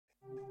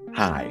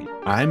Hi,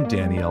 I'm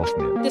Danny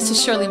Elfman. This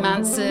is Shirley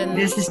Manson.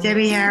 This is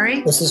Debbie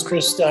Harry. This is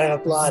Chris Stein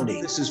of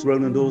Blondie. This is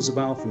Roland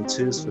Orzabal from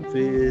Tears for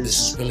Fears.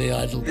 This is Billy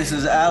Idol. This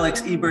is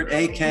Alex Ebert,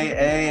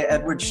 a.k.a.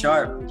 Edward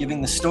Sharp,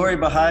 giving the story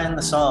behind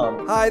the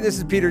song. Hi, this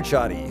is Peter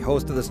Ciotti,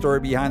 host of The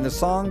Story Behind the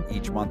Song.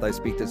 Each month I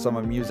speak to some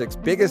of music's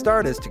biggest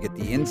artists to get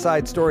the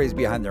inside stories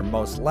behind their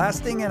most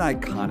lasting and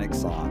iconic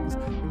songs.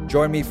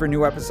 Join me for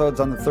new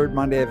episodes on the third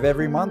Monday of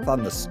every month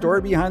on The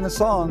Story Behind the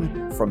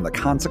Song from the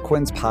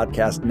Consequence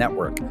Podcast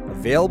Network,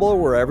 available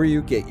wherever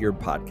you get your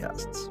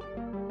podcasts.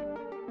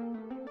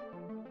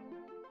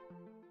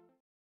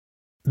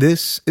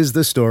 This is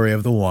the story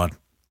of the one.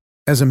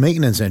 As a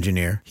maintenance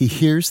engineer, he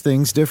hears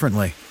things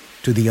differently.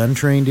 To the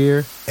untrained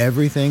ear,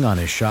 everything on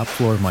his shop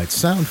floor might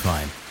sound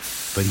fine,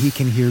 but he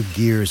can hear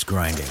gears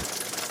grinding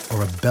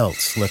or a belt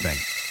slipping.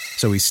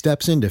 So he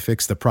steps in to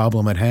fix the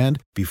problem at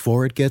hand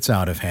before it gets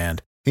out of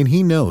hand. And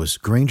he knows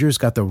Grainger's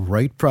got the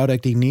right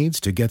product he needs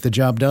to get the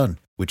job done,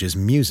 which is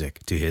music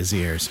to his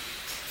ears.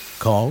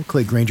 Call,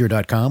 click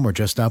Grainger.com, or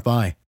just stop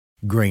by.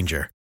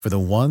 Grainger, for the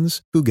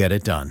ones who get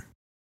it done.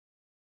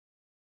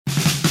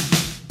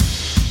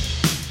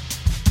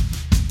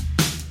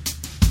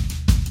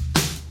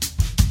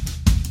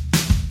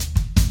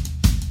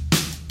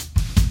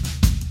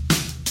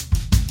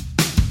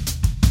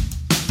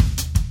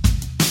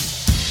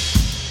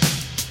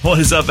 What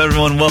is up,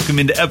 everyone? Welcome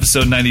into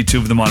episode 92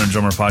 of the Modern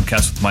Drummer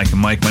Podcast with Mike and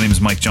Mike. My name is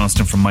Mike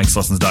Johnston from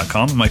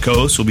Mike'sLessons.com, and my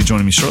co-host will be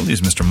joining me shortly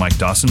is Mr. Mike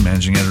Dawson,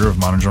 managing editor of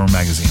Modern Drummer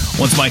Magazine.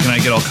 Once Mike and I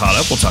get all caught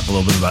up, we'll talk a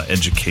little bit about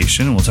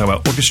education, and we'll talk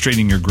about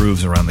orchestrating your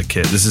grooves around the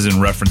kit. This is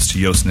in reference to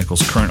Yost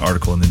Nichols' current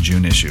article in the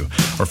June issue.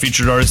 Our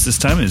featured artist this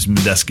time is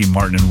Medeski,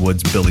 Martin &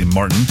 Wood's Billy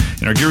Martin.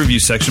 In our gear review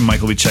section, Mike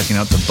will be checking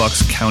out the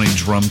Bucks County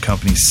Drum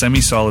Company's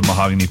semi-solid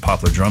mahogany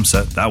poplar drum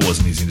set. That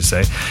wasn't easy to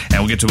say. And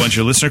we'll get to a bunch of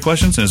your listener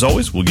questions, and as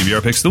always, we'll give you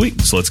our picks of the week.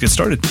 So let's get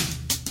started.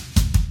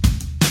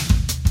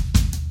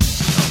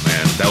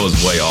 That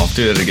was way off.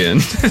 Do it again.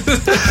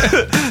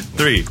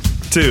 3,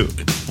 2,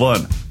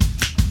 1.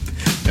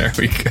 There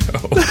we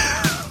go. I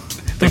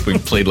think we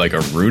played like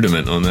a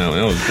rudiment on that one.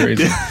 That was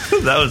crazy.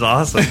 That was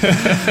awesome.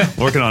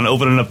 Working on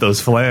opening up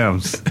those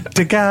flams.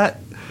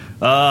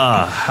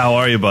 How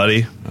are you,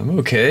 buddy? I'm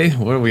okay.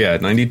 What are we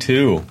at?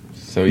 92.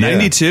 So yeah.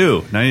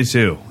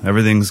 92.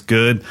 Everything's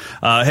good.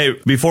 Hey,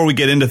 before we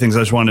get into things, I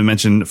just wanted to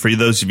mention for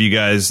those of you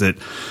guys that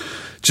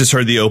just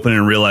heard the open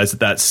and realized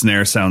that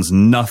snare sounds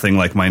nothing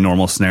like my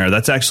normal snare.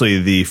 That's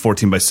actually the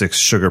 14x6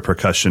 Sugar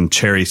Percussion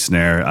Cherry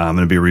snare. I'm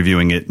going to be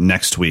reviewing it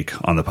next week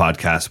on the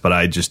podcast, but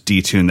I just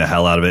detuned the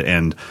hell out of it,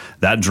 and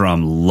that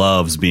drum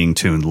loves being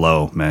tuned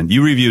low, man.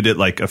 You reviewed it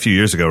like a few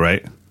years ago,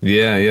 right?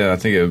 Yeah. I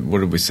think, what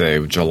did we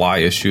say? July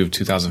issue of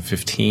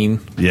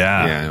 2015?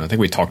 Yeah. I think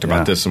we talked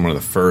about this in one of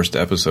the first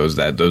episodes,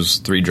 that those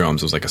three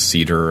drums was like a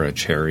cedar, a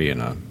cherry,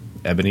 and a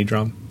ebony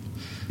drum.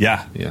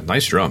 Yeah.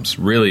 Nice drums.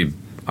 Really,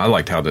 I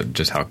liked how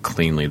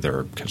cleanly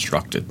they're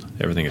constructed.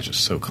 Everything is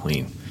just so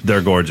clean.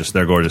 They're gorgeous.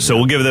 So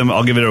I'll give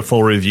it a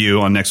full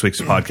review on next week's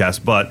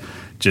podcast. But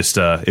just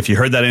if you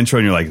heard that intro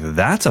and you're like,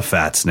 that's a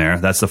fat snare,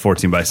 that's the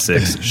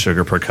 14x6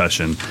 Sugar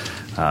Percussion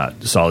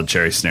solid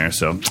cherry snare.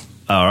 So,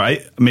 all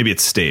right, maybe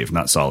it's stave,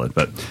 not solid,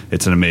 but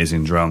it's an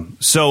amazing drum.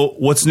 So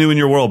what's new in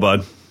your world,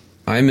 bud?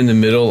 I'm in the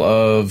middle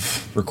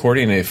of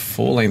recording a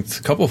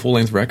couple of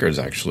full-length records,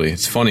 actually.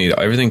 It's funny,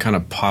 everything kind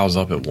of piles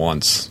up at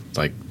once.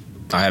 Like,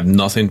 I have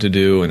nothing to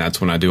do, and that's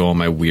when I do all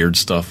my weird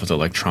stuff with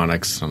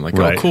electronics. I'm like,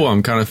 right. Oh, cool,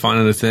 I'm kind of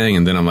finding a thing.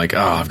 And then I'm like,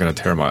 I've got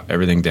to tear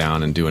everything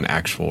down and do an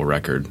actual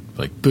record.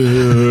 Like,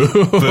 boo.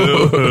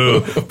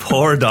 Boo.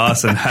 Poor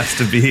Dawson has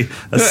to be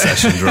a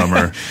session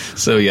drummer.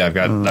 So, yeah, I've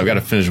got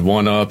to finish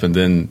one up. And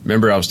then,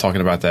 remember I was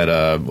talking about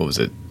that, what was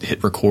it,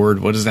 Hit Record?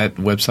 What is that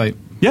website?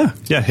 Yeah,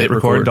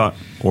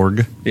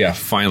 hitrecord.org. Yeah,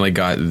 finally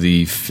got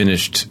the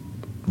finished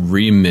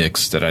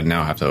remix that I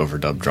now have to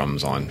overdub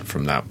drums on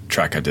from that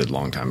track I did a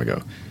long time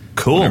ago.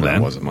 Cool, man.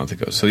 That was a month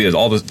ago. So yeah, a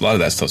lot of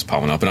that stuff's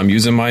popping up, and I'm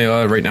using my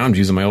right now. I'm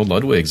using my old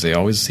Ludwigs. They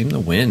always seem to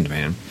win,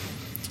 man.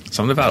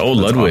 Something about old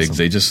Ludwigs.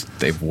 Awesome.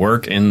 They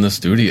work in the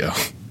studio.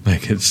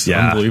 Like it's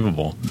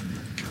unbelievable.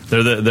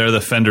 They're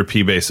the Fender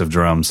P bass of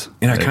drums.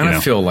 And I kind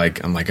of feel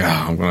like I'm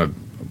gonna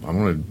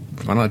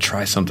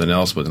try something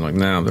else, but I'm like,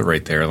 no, they're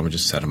right there. Let me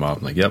just set them up.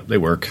 I'm like, yep, they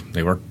work.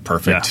 They work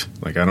perfect. Yeah.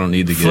 Like I don't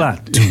need to get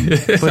flat.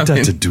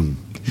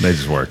 They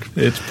just work.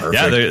 It's perfect.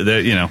 Yeah,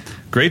 they're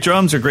great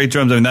drums are great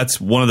drums. I mean, that's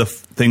one of the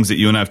things that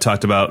you and I have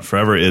talked about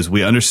forever is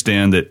we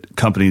understand that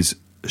companies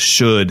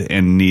should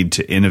and need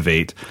to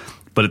innovate,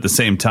 but at the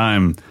same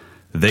time,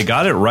 they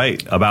got it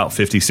right about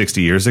 50,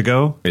 60 years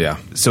ago. Yeah.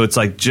 So it's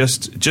like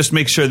just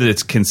make sure that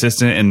it's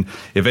consistent, and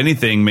if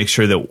anything, make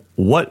sure that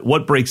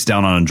what breaks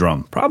down on a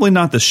drum, probably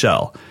not the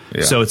shell.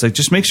 Yeah. So it's like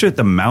just make sure that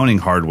the mounting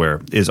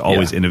hardware is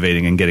always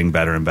innovating and getting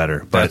better and better.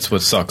 But that's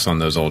what sucks on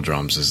those old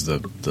drums is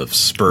the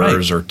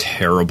spurs are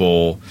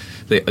terrible.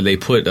 They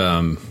put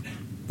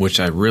which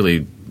I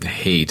really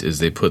hate is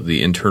they put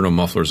the internal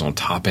mufflers on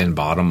top and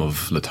bottom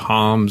of the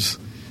toms.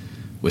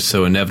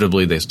 So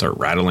inevitably they start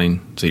rattling.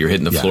 So you're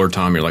hitting the floor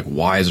tom. You're like,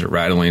 why is it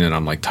rattling? And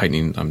I'm like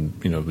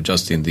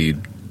adjusting the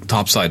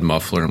topside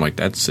muffler. I'm like,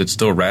 it's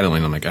still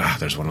rattling. I'm like,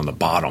 there's one on the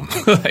bottom.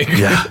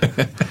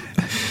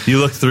 You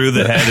look through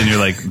the head and you're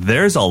like,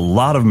 there's a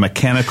lot of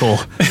mechanical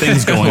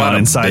things going on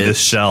inside this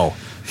shell.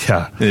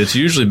 Yeah. And it's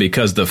usually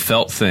because the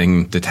felt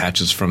thing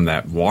detaches from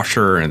that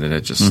washer, and then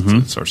it just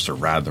it starts to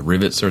rattle. The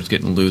rivet starts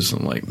getting loose.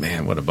 I'm like,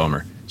 man, what a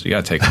bummer. So you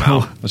got to take them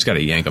out. Just got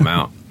to yank them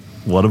out.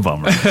 What a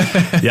bummer.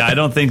 Yeah, I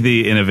don't think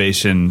the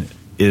innovation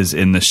is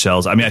in the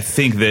shells. I mean, I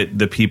think that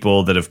the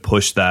people that have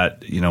pushed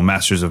that,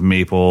 Masters of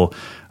Maple,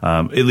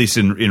 at least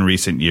in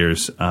recent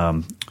years,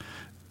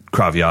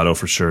 Craviotto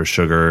for sure,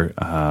 Sugar,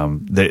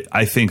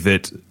 I think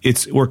that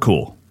we're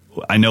cool.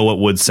 I know what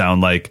woods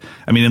sound like.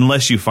 I mean,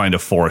 unless you find a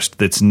forest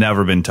that's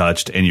never been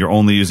touched and you're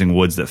only using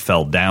woods that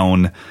fell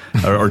down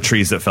or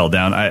trees that fell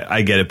down,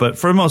 I get it. But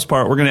for the most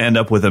part, we're going to end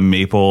up with a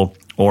maple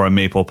or a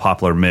maple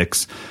poplar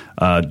mix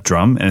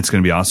drum, and it's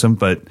going to be awesome.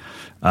 But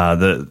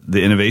the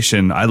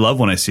innovation, I love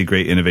when I see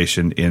great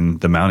innovation in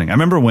the mounting. I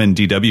remember when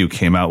DW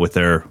came out with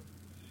their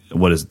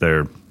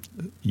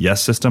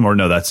Yes system, or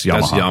no, that's Yamaha.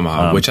 That's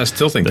Yamaha, which I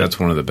still think that's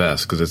one of the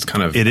best, because it's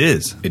kind of... It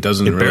is. It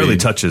doesn't It barely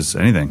touches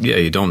anything. Yeah,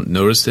 you don't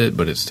notice it,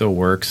 but it still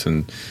works.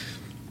 And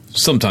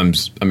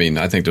sometimes, I mean,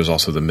 I think there's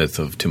also the myth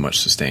of too much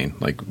sustain,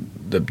 like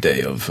the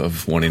day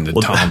of wanting the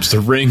toms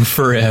to ring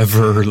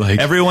forever. Like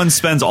everyone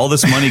spends all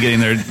this money getting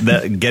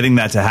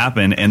that to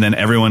happen, and then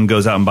everyone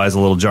goes out and buys a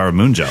little jar of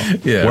moon gel.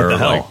 Yeah, what the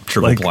hell? Like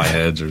triple ply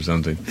heads or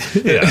something.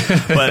 Yeah,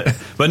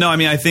 but no, I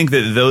mean, I think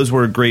that those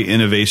were great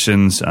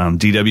innovations.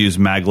 DW's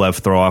maglev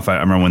throw off. I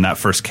remember when that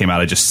first came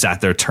out. I just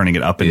sat there turning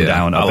it up and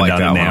down, up and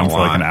down in NAMM for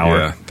like an hour.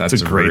 Yeah, that's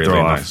a great really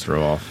throw off. Nice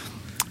throw off.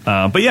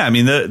 But yeah, I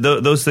mean,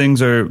 those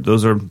things are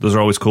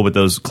always cool. But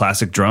those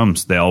classic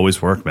drums, they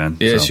always work, man.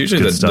 Yeah, it's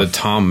usually the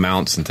tom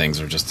mounts and things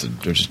they're just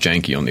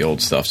janky on the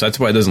old stuff. So that's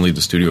why it doesn't leave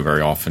the studio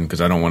very often,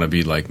 because I don't want to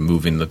be like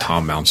moving the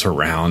tom mounts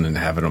around and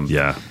having them,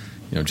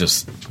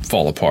 just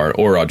fall apart,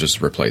 or I'll just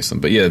replace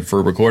them. But yeah,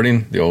 for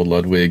recording, the old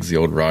Ludwigs, the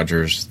old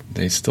Rogers,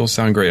 they still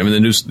sound great. I mean,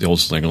 the old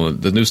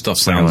Slingerland, the new stuff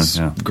sounds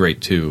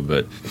great too.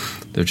 But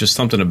there's just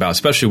something about,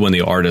 especially when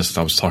the artist,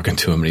 I was talking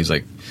to him and he's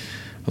like,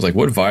 I was like,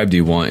 what vibe do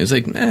you want? He's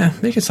like,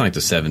 make it sound like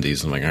the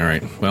 70s. I'm like, all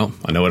right, well,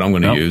 I know what I'm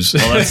going to use.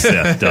 Well, that's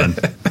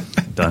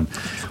done.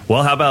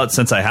 Well, how about,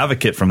 since I have a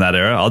kit from that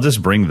era, I'll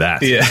just bring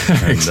that. Yeah,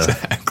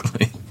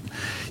 exactly.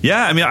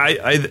 Yeah, I mean,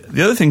 I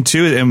the other thing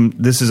too, and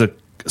this is a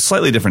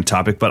slightly different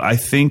topic, but I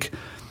think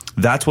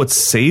that's what's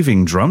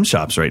saving drum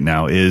shops right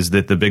now, is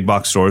that the big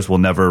box stores will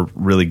never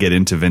really get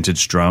into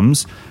vintage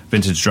drums.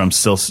 Vintage drums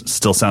still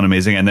sound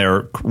amazing,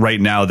 and right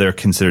now they're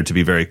considered to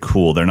be very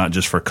cool. They're not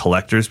just for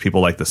collectors.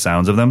 People like the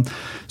sounds of them.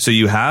 So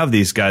you have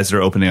these guys that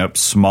are opening up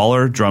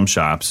smaller drum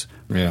shops,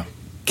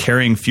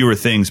 carrying fewer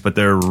things, but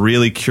they're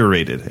really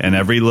curated, and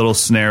every little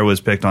snare was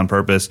picked on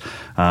purpose.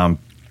 And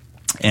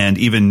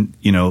even,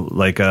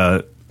 like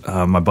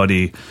my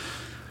buddy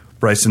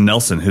Bryson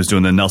Nelson, who's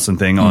doing the Nelson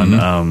thing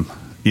on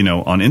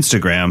on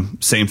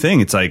Instagram, same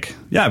thing. It's like,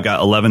 I've got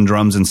 11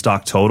 drums in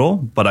stock total,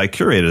 but I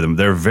curated them.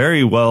 They're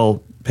very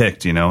well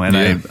picked, and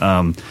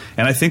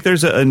I think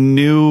there's a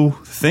new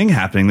thing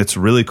happening that's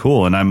really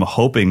cool, and I'm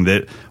hoping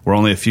that we're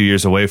only a few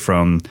years away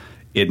from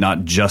it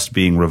not just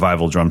being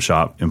Revival Drum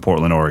Shop in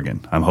Portland, Oregon.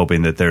 I'm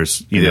hoping that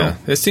there's,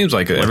 it seems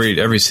like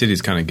every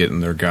city's kind of getting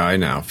their guy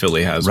now.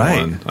 Philly has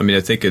one. I mean,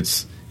 I think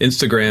it's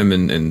Instagram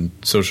and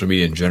social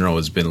media in general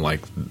has been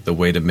like the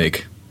way to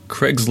make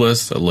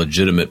Craigslist a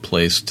legitimate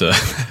place to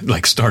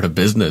like start a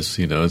business.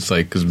 It's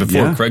like, because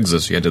before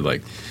Craigslist you had to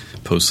like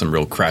post some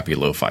real crappy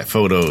lo-fi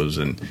photos,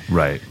 and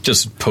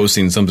just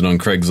posting something on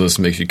Craigslist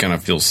makes you kind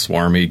of feel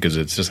swarmy because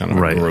it's just kind of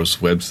a gross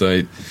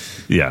website.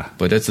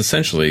 But it's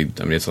essentially,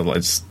 I mean,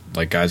 it's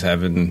like guys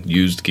having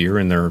used gear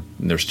in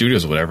their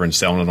studios or whatever and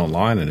selling it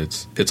online, and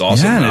it's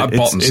awesome. I've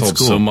bought and sold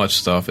so much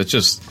stuff.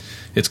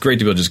 It's great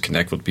to be able to just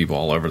connect with people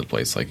all over the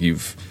place. Like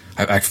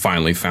I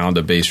finally found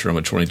a bass drum,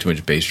 a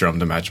 22-inch bass drum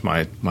to match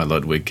my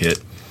Ludwig kit.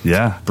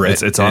 Yeah,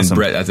 Brett, it's awesome. And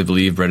Brett, I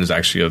believe Brett is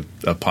actually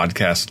a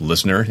podcast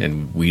listener,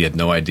 and we had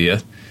no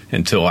idea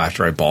until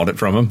after I bought it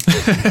from him.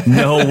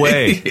 No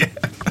way.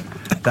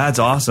 That's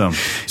awesome.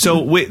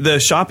 So wait, the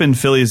shop in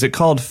Philly, is it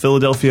called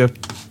Philadelphia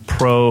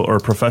Pro or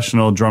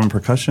Professional Drum and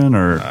Percussion,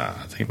 or I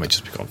think it might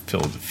just be called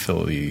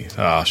Philly.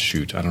 I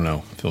don't know.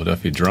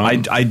 Philadelphia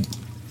Drum.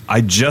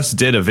 I just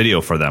did a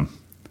video for them.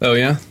 Oh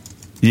yeah.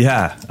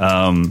 Yeah.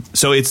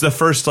 So it's the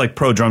first like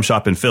pro drum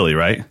shop in Philly,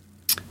 right?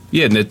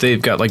 Yeah, and they've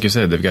got, like you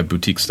said, they've got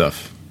boutique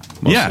stuff.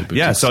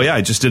 Yeah. So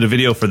I just did a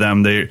video for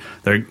them. They've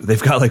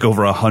got like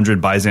over 100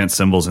 Byzance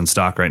cymbals in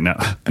stock right now.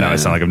 Now I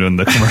sound like I'm doing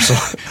the commercial.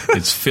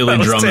 It's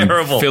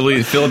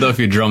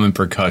Philadelphia Drum and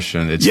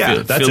Percussion. It's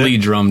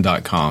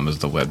phillydrum.com is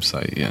the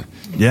website.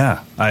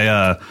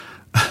 Yeah.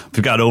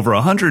 We've got over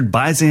 100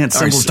 Byzance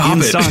cymbals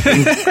in stock,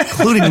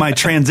 including my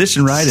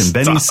transition ride and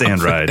Benny's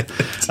sand ride.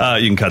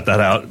 You can cut that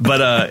out.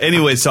 But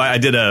anyway, so I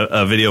did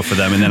a video for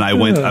them, and then I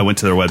went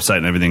to their website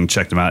and everything,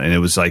 checked them out, and it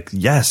was like,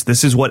 yes,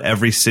 this is what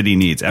every city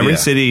needs. Every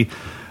city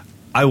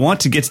I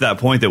want to get to that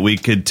point that we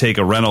could take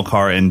a rental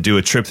car and do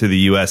a trip through the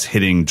U.S.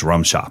 hitting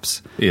drum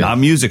shops. Yeah. Not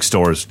music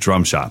stores,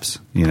 drum shops,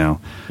 you know?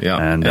 Yeah,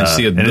 and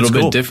see a little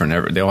bit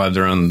different. They'll have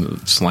their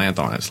own slant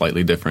on it,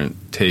 slightly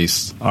different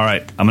tastes. All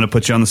right, I'm going to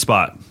put you on the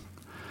spot.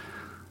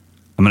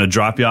 I'm going to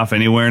drop you off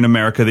anywhere in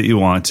America that you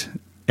want,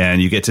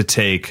 and you get to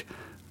take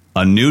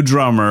a new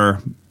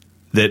drummer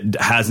that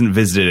hasn't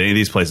visited any of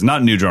these places.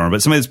 Not a new drummer,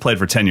 but somebody that's played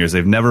for 10 years.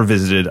 They've never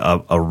visited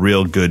a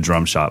real good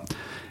drum shop.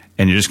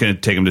 And you're just going to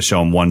take them to show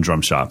them one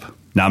drum shop.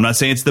 Now, I'm not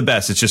saying it's the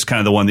best. It's just kind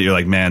of the one that you're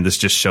like, man, this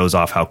just shows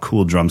off how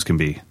cool drums can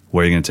be.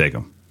 Where are you going to take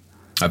them?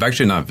 I've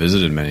actually not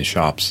visited many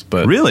shops.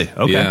 But really?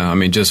 Okay. Yeah, I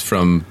mean, just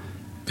from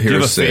hearsay. Do you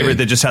have a favorite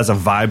that just has a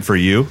vibe for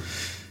you?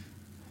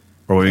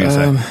 Or what are you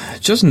going to say?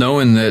 Just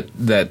knowing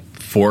that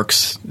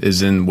Forks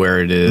is in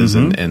where it is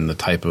and the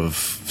type of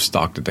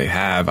stock that they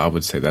have, I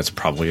would say that's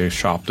probably a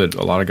shop that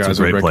a lot of guys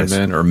would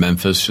recommend. Or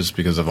Memphis, just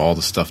because of all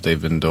the stuff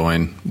they've been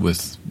doing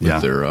with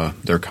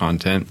their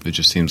content. It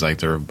just seems like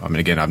they're, I mean,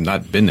 again, I've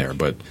not been there,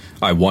 but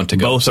I want to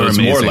go. Both so are it's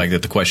amazing. more like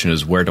that the question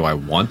is, where do I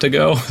want to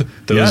go?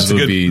 Those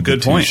would be the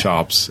two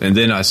shops. And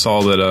then I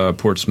saw that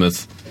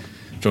Portsmouth,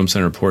 Drum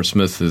Center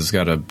Portsmouth has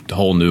got a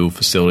whole new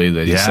facility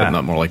that he's setting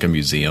up more like a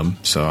museum.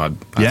 So I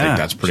think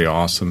that's pretty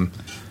awesome.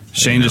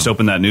 Shane just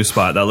opened that new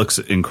spot. That looks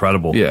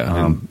incredible.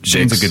 Yeah,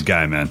 Shane's a good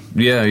guy, man.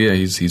 Yeah,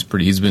 he's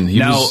pretty.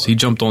 He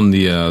jumped on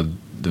the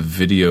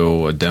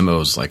video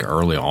demos like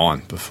early on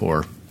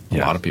before a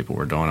lot of people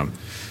were doing them.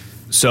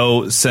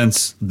 So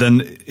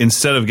then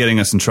instead of getting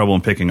us in trouble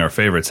and picking our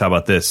favorites, how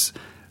about this?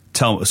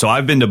 So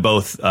I've been to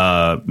both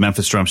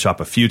Memphis Drum Shop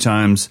a few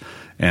times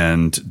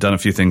and done a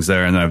few things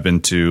there, and then I've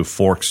been to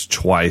Forks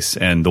twice.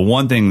 And the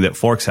one thing that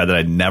Forks had that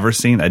I'd never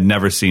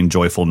seen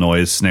Joyful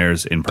Noise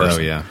snares in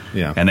person. Oh,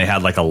 yeah. And they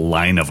had like a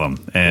line of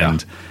them.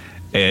 And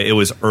it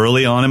was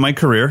early on in my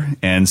career,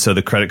 and so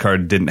the credit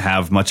card didn't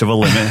have much of a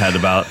limit, had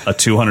about a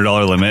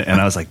 $200 limit.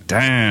 And I was like,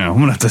 damn, I'm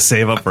going to have to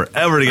save up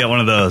forever to get one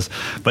of those.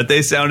 But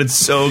they sounded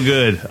so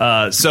good.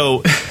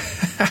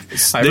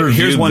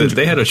 Here's one.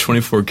 They had a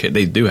 24.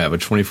 They do have a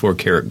 24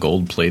 karat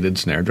gold plated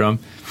snare drum.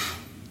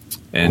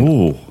 And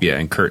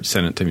and Kurt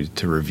sent it to me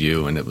to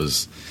review, and it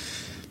was.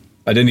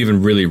 I didn't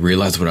even really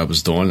realize what I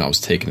was doing. I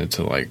was taking it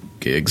to like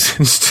gigs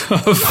and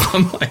stuff.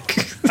 I'm like,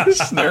 this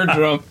snare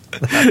drum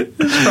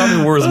is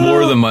probably worth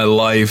more than my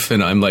life,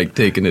 and I'm like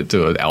taking it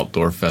to an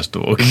outdoor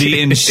festival. The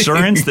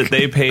insurance that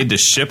they paid to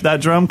ship that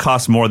drum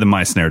costs more than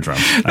my snare drum.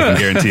 I can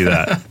guarantee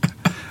that.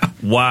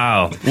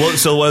 Wow. Well,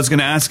 so what I was going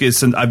to ask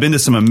is, I've been to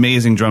some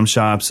amazing drum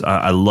shops.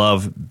 I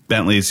love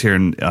Bentley's here.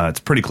 It's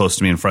pretty close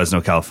to me in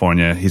Fresno,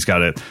 California. He's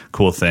got a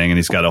cool thing, and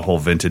he's got a whole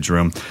vintage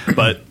room.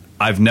 But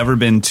I've never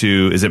been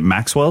to, is it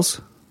Maxwell's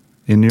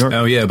in New York?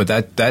 Oh, yeah, but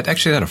that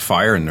actually had a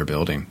fire in their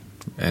building.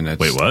 And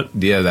wait, what?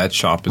 Yeah, that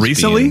shop is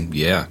recently?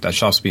 That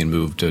shop's being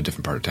moved to a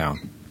different part of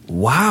town.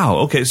 Wow.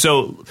 Okay,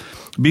 so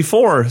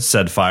before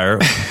said fire,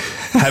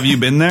 have you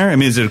been there? I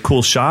mean, is it a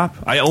cool shop?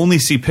 I only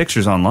see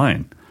pictures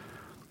online.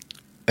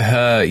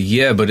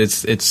 Yeah, but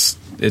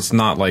it's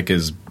not like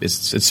it's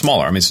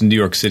smaller. I mean, it's in New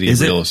York City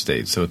real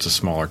estate, so it's a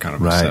smaller kind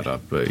of a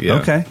setup. But yeah,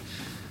 okay.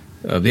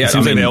 It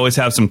seems like they always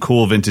have some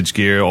cool vintage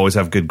gear. Always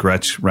have good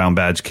Gretsch round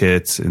badge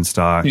kits in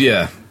stock.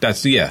 Yeah,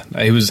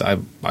 It was. I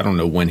don't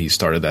know when he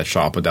started that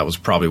shop, but that was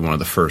probably one of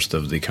the first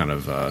of the kind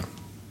of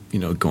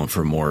going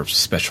for more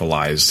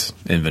specialized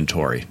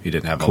inventory. He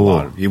didn't have a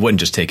lot. He wouldn't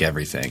just take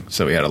everything,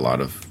 so he had a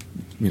lot of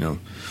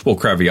Well,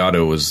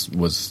 Craviotto was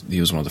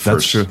one of the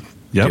first. That's true.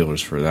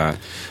 Dealers for that.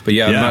 But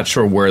I'm not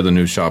sure where the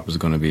new shop is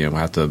going to be. I'll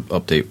have to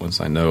update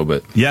once I know.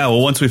 But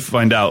once we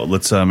find out,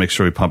 let's make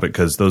sure we pump it,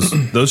 because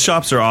those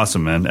shops are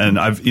awesome, man. And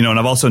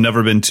I've also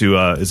never been to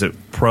is it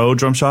Pro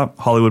Drum Shop,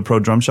 Hollywood Pro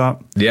Drum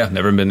Shop? Yeah,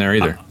 never been there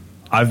either.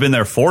 I've been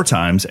there 4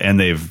 times, and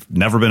they've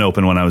never been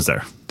open when I was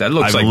there. That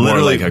looks more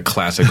like a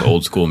classic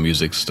old school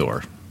music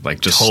store,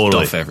 like just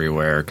stuff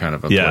everywhere, kind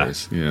of a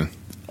place. Yeah.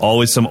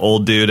 Always some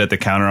old dude at the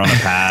counter on a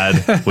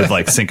pad with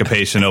like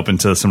syncopation open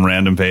to some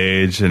random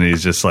page, and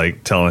he's just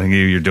like telling you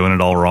you're doing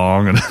it all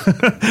wrong. And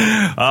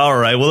all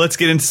right, well, let's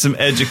get into some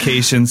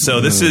education.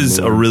 So this is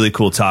a really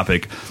cool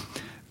topic.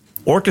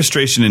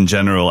 Orchestration in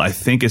general, I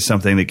think, is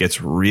something that gets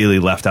really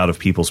left out of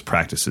people's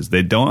practices.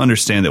 They don't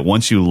understand that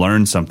once you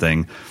learn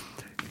something,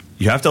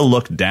 you have to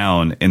look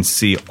down and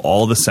see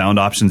all the sound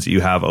options that you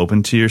have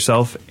open to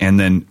yourself, and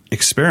then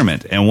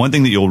experiment. And one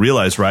thing that you'll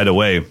realize right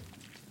away,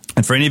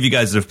 and for any of you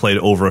guys that have played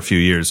over a few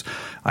years,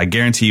 I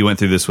guarantee you went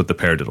through this with the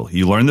paradiddle.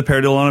 You learned the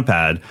paradiddle on a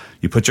pad,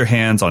 you put your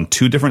hands on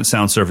 2 different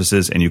sound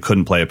surfaces, and you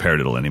couldn't play a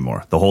paradiddle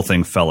anymore. The whole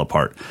thing fell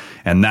apart.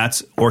 And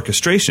that's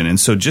orchestration. And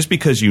so just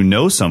because you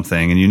know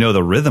something and you know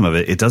the rhythm of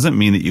it, it doesn't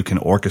mean that you can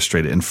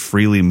orchestrate it and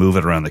freely move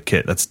it around the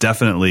kit. That's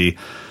definitely,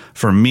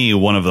 for me,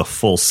 one of the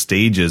full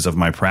stages of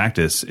my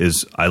practice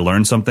is I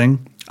learn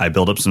something, I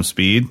build up some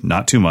speed,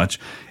 not too much,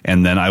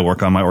 and then I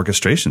work on my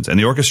orchestrations. And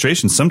the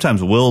orchestrations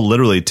sometimes will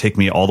literally take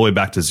me all the way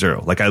back to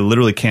 0. Like I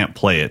literally can't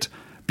play it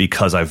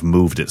because I've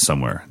moved it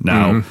somewhere.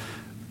 Now,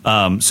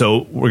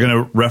 so we're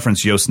going to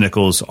reference Joost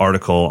Nichols'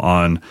 article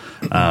on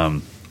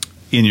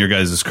in your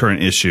guys'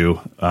 current issue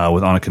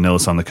with Anna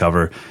Canillas on the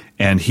cover,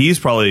 and he's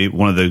probably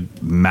one of the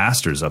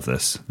masters of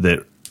this,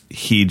 that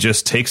he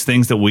just takes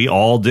things that we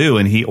all do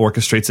and he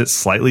orchestrates it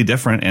slightly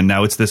different, and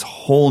now it's this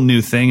whole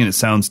new thing, and it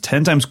sounds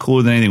 10 times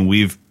cooler than anything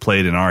we've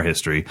played in our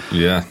history.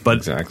 Yeah, but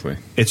exactly.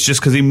 It's just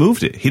because he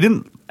moved it. He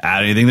didn't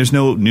add anything. There's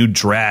no new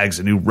drags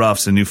and new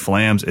ruffs and new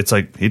flams. It's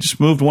like he just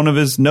moved one of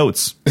his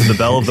notes to the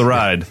bell of the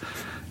ride.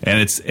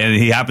 And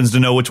he happens to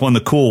know which one the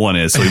cool one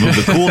is. So he moved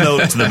the cool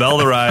note to the bell of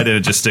the ride, and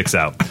it just sticks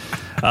out.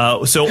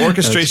 So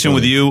orchestration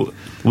with you,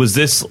 was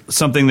this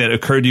something that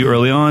occurred to you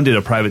early on? Did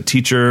a private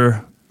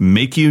teacher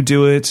make you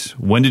do it?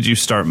 When did you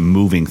start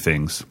moving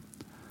things?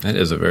 That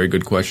is a very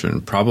good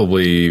question.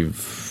 Probably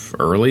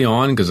early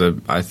on, because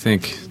I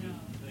think,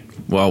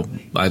 well,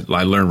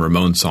 I learned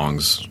Ramon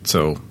songs,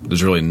 so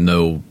there's really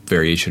no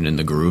variation in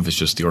the groove. It's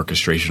just the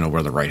orchestration of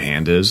where the right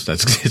hand is.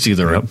 It's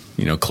either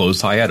a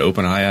closed hi-hat,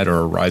 open hi-hat,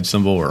 or a ride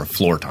cymbal, or a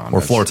floor tom.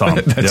 Floor tom.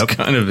 That's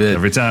kind of it.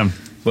 Every time.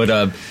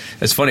 But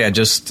it's funny,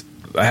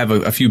 I have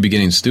a few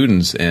beginning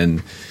students,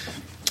 and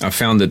I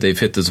found that they've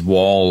hit this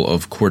wall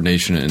of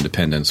coordination and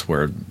independence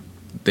where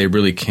they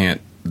really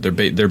can't. Their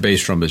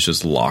bass drum is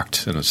just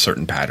locked in a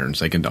certain patterns.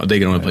 They can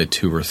only play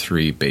 2 or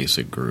 3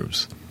 basic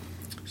grooves.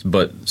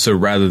 But so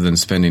rather than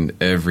spending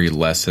every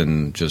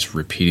lesson just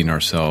repeating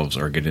ourselves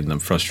or getting them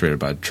frustrated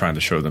by trying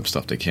to show them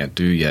stuff they can't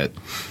do yet,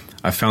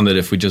 I found that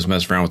if we just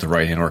mess around with the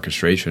right hand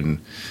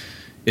orchestration,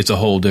 it's a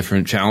whole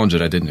different challenge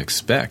that I didn't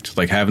expect.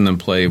 Like having them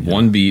play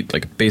one beat,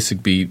 like a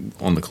basic beat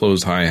on the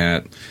closed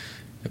hi-hat,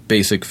 a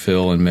basic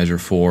fill in measure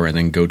 4, and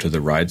then go to the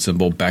ride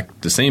cymbal,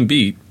 back the same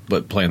beat,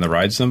 but playing the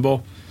ride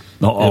cymbal.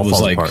 It was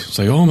like, it's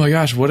like, oh my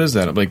gosh, what is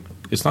that? I'm like,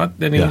 it's not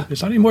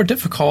any more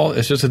difficult.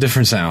 It's just a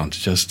different sound.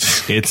 But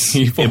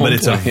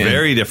it's a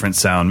very different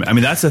sound. I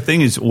mean, that's the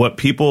thing, is what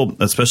people,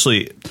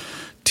 especially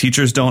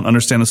teachers, don't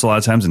understand this a lot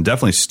of times, and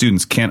definitely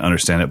students can't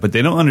understand it, but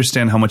they don't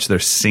understand how much they're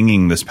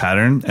singing this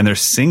pattern, and they're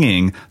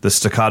singing the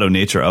staccato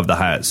nature of the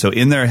hi-hat. So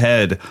in their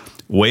head,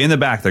 way in the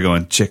back, they're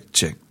going chick,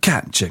 chick,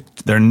 cat, chick.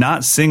 They're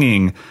not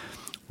singing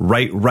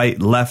right,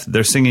 left.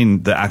 They're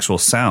singing the actual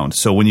sound.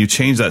 So when you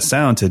change that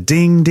sound to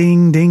ding,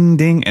 ding, ding,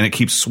 ding, and it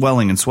keeps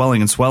swelling and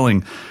swelling and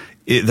swelling,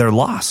 they're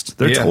lost.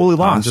 They're totally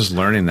lost. I'm just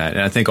learning that.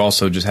 And I think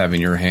also just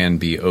having your hand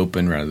be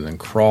open rather than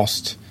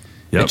crossed.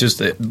 Yep.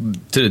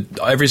 To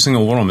every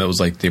single one of them, it was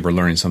like they were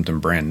learning something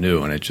brand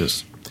new. And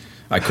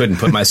I couldn't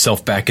put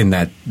myself back in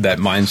that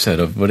mindset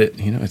of, but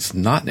it's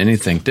not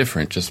anything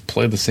different. Just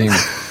play the same.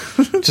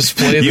 Just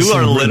play the same. You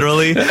are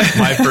literally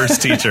my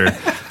first teacher.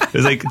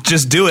 It's like,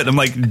 just do it. I'm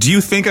like, do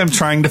you think I'm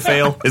trying to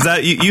fail? Is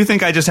that you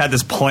think I just had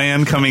this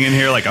plan coming in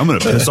here? Like, I'm going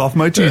to piss off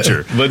my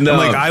teacher. But no. I'm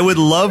like, I would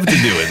love to do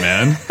it,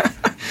 man.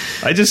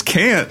 I just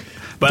can't.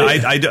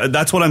 But I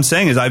that's what I'm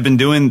saying, is I've been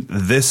doing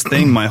this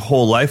thing my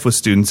whole life with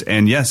students.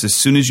 And yes, as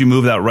soon as you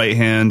move that right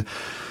hand,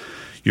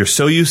 you're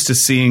so used to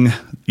seeing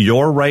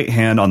your right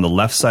hand on the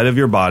left side of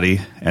your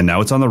body, and now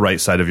it's on the right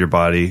side of your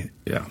body.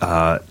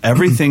 Yeah.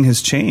 Everything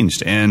has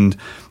changed. And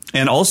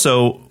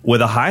also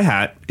with a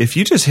hi-hat, if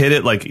you just hit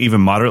it like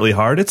even moderately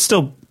hard, it's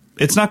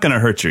not going to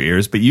hurt your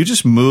ears, but you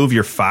just move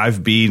your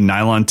 5B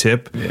nylon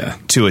tip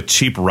to a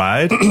cheap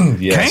ride.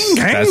 Yes.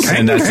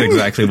 That's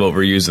exactly what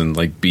we're using,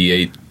 like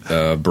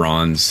B8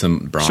 bronze.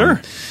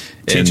 Sure.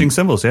 Changing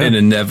cymbals, yeah. And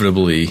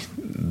inevitably,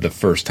 the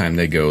first time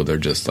they go, they're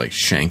just like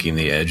shanking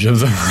the edge of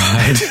the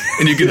ride.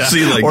 And you can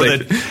see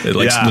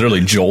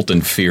literally jolt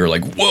in fear,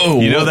 like, whoa.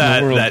 You know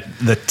that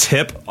the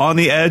tip on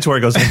the edge where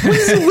it goes,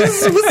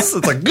 it's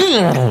like,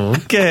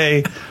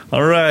 okay,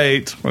 all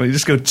right. Well, you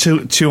just go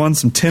chew on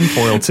some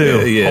tinfoil too.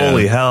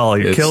 Holy hell,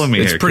 you're killing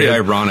me. It's pretty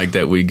ironic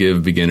that we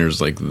give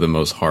beginners like the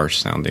most harsh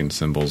sounding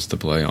cymbals to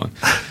play on.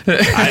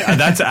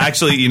 That's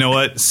actually, you know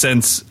what?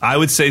 Since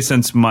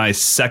my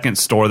second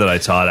store that I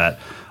taught at,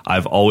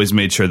 I've always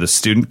made sure the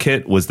student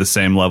kit was the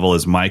same level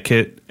as my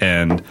kit.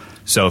 And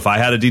so if I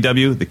had a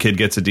DW, the kid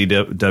gets a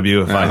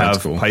DW. If I have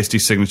Heisty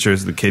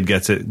signatures, the kid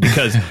gets it.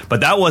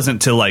 But that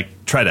wasn't to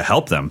like try to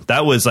help them.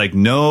 That was like,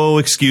 no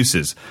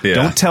excuses. Yeah.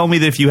 Don't tell me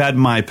that if you had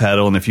my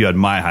pedal and if you had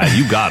my hi,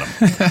 you got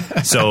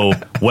them. So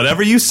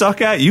whatever you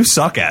suck at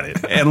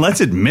it. And let's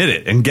admit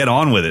it and get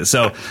on with it.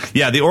 So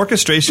yeah, the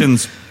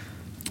orchestrations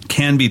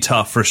can be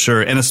tough for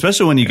sure, and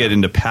especially when you get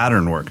into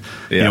pattern work.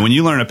 You know, when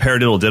you learn a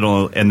paradiddle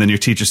diddle and then your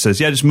teacher says,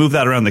 just move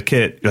that around the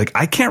kit, you're like,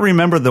 I can't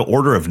remember the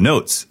order of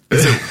notes.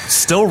 Is it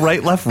still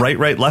right, left,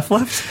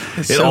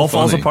 left? It all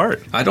falls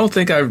apart. I don't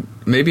think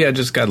maybe I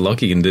just got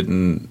lucky and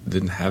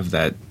didn't have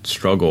that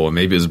struggle, and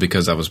maybe it was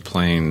because I was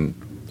playing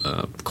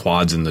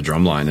quads in the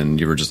drum line, and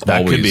you were just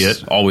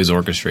always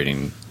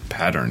orchestrating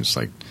patterns.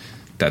 Like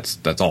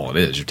that's all it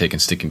is. You're taking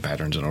sticking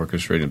patterns and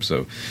orchestrating them.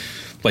 So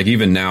like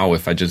even now,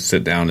 if I just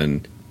sit down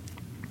and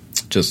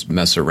just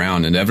mess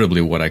around,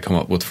 inevitably what I come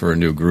up with for a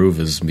new groove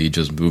is me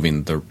just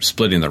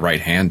splitting the right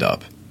hand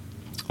up.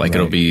 Like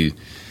it'll be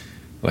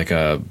like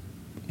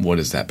what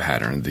is that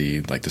pattern?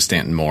 The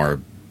Stanton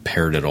Moore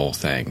paradiddle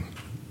thing.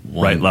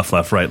 Right, left,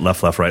 right,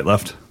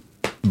 left.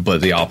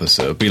 But the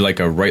opposite. It'd be like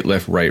a right,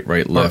 left, right,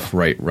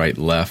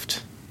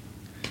 left.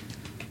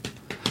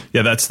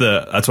 Yeah, that's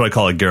what I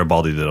call a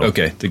Garibaldi diddle.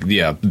 Okay,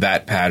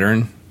 that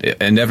pattern.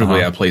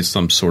 Inevitably, I play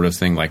some sort of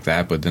thing like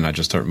that, but then I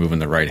just start moving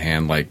the right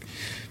hand like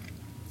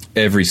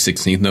every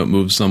 16th note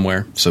moves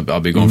somewhere. So I'll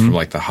be going from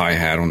like the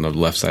hi-hat on the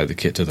left side of the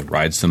kit to the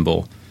ride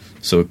cymbal.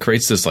 So it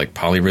creates this like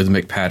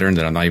polyrhythmic pattern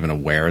that I'm not even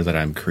aware that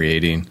I'm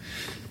creating.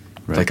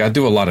 Right. Like I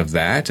do a lot of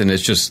that, and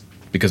it's just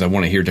because I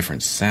want to hear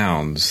different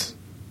sounds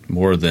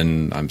more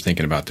than I'm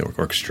thinking about the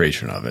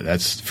orchestration of it.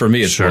 That's for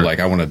me. It's more like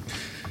I want to.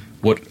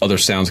 What other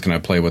sounds can I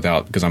play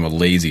without? Because I'm a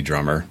lazy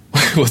drummer,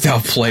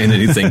 without playing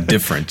anything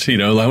different. You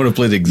know, I want to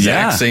play the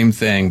exact same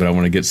thing, but I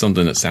want to get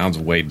something that sounds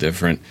way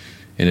different.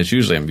 And it's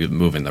usually I'm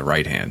moving the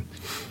right hand.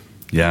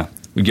 Yeah,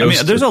 I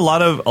mean, there's a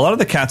lot of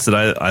the cats that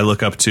I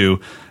look up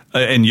to.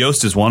 And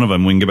Yost is one of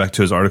them. We can get back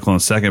to his article in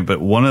a second. But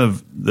one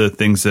of the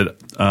things that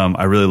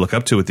I really look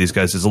up to with these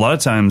guys is a lot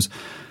of times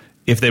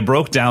if they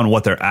broke down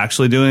what they're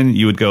actually doing,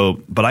 you would go,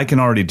 but I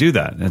can already do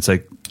that. And it's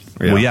like,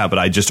 well, yeah, but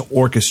I just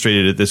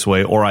orchestrated it this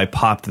way, or I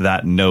popped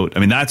that note.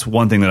 I mean, that's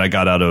one thing that I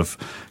got out of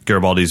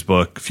Garibaldi's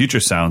book, Future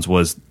Sounds,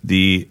 was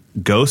the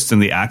ghosts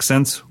and the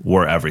accents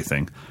were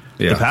everything.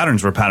 Yeah. The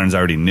patterns were patterns I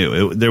already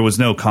knew. There was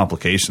no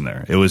complication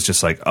there. It was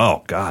just like,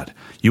 oh, God,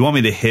 you want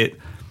me to hit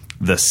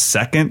the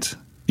second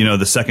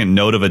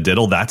note of a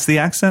diddle, that's the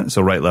accent?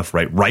 So right, left,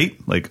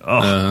 right? Like,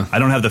 I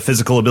don't have the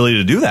physical ability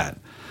to do that.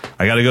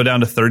 I got to go down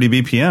to 30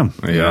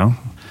 BPM, you know?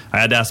 I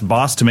had to ask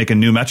Boss to make a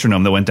new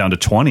metronome that went down to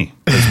 20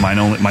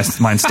 because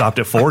mine stopped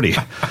at 40.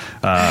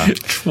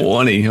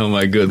 20, oh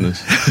my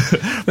goodness.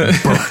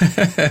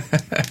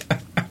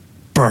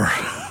 Burr.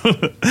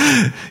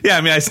 Yeah,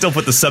 I mean, I still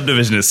put the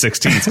subdivision at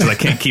 16s because I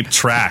can't keep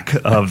track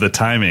of the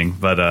timing.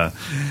 But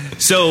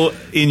so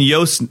in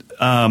Yost's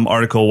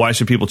article, why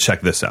should people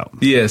check this out?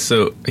 Yeah,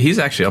 so he's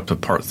actually up to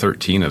part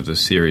 13 of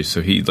this series.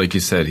 So he, like you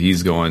said,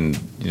 he's going,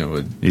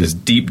 this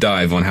deep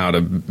dive on how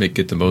to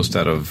get the most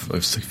out of a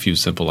few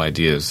simple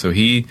ideas. So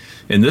in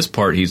this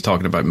part, he's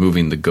talking about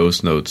moving the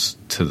ghost notes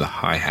to the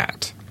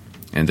hi-hat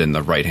and then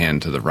the right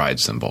hand to the ride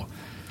cymbal.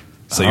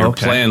 So you're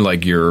playing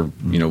like your,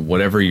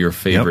 whatever your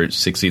favorite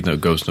 16th note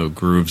ghost note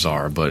grooves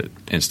are, but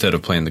instead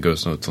of playing the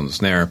ghost notes on the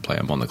snare, play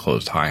them on the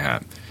closed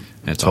hi-hat.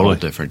 And it's a whole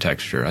different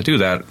texture. I do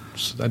that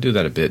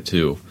a bit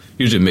too.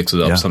 Usually mix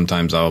it up. Yeah.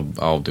 Sometimes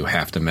I'll do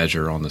half the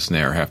measure on the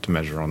snare, half the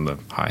measure on the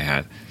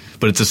hi-hat.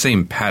 But it's the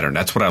same pattern.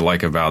 That's what I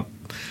like about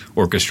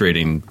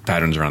orchestrating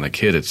patterns around the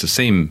kit. It's the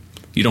same.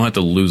 You don't have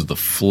to lose the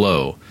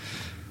flow.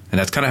 And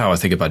that's kind of how I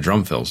think about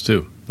drum fills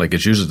too. Like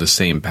it's usually the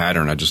same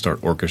pattern. I just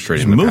start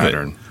orchestrating the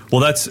pattern.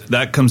 Well,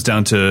 that comes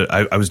down to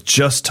I was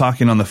just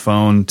talking on the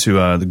phone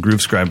to the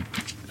Groove Scribe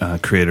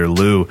creator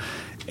Lou,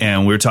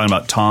 and we were talking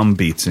about tom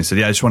beats. And he said,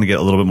 "Yeah, I just want to get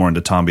a little bit more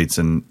into tom beats."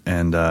 And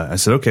I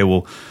said, "Okay,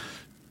 well,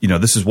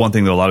 this is one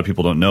thing that a lot of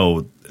people don't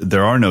know.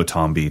 There are no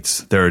tom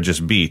beats. There are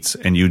just beats,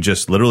 and you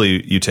just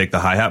literally you take the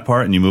hi-hat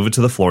part and you move it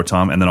to the floor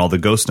tom, and then all the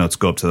ghost notes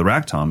go up to the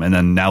rack tom, and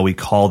then now we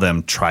call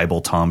them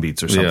tribal tom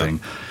beats or something."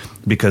 Yeah.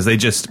 Because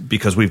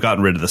we've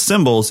gotten rid of the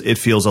cymbals, it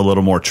feels a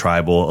little more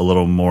tribal, a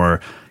little more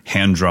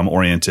hand drum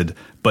oriented.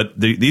 But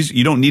these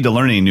you don't need to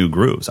learn any new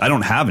grooves. I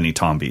don't have any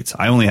tom beats.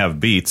 I only have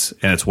beats,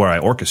 and it's where I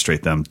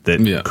orchestrate them that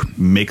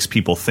makes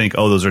people think,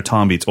 oh, those are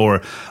tom beats,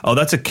 or oh,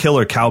 that's a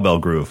killer cowbell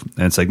groove.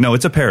 And it's like, no,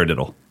 it's a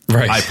paradiddle.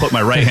 Right. I put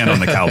my right hand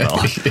on the cowbell.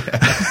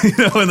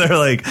 And they're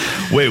like,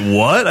 wait,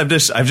 what? I've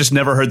just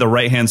never heard the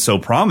right hand so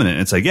prominent.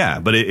 It's like, yeah,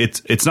 but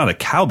it's not a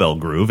cowbell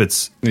groove.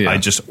 I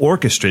just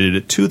orchestrated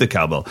it to the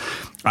cowbell.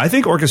 I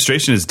think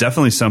orchestration is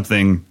definitely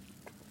something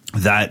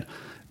that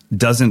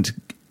doesn't.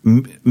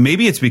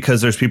 Maybe it's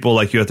because there's people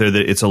like you out there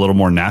that it's a little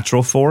more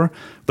natural for,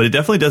 but it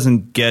definitely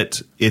doesn't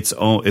get its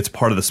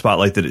part of the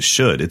spotlight that it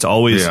should. It's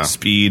always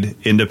speed,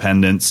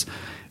 independence.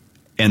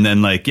 And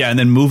then and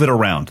then move it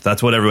around.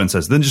 That's what everyone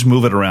says. Then just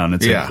move it around.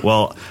 It's like,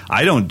 well,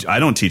 I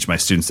don't teach my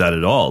students that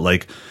at all.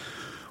 Like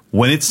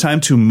when it's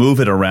time to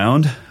move it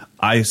around,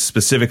 I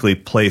specifically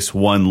place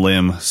one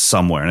limb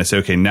somewhere. And I say,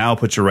 okay, now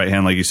put your right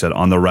hand, like you said,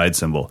 on the ride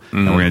cymbal. Mm-hmm.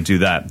 And we're going to do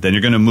that. Then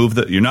you're going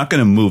to you're not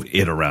going to move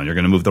it around. You're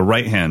going to move the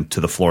right hand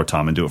to the floor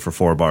tom and do it for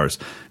 4 bars.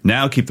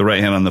 Now keep the right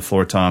hand on the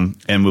floor tom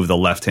and move the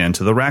left hand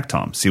to the rack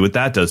tom. See what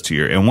that does to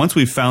you. And once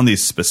we've found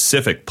these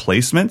specific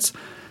placements,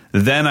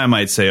 then I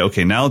might say,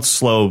 okay, now let's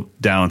slow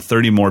down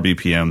 30 more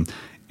BPM,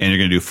 and you're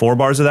going to do 4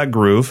 bars of that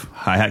groove,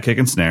 hi-hat, kick,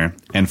 and snare,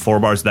 and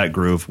 4 bars of that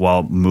groove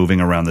while moving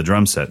around the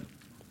drum set.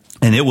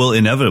 And it will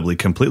inevitably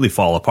completely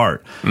fall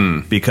apart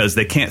because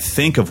they can't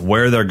think of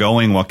where they're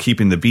going while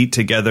keeping the beat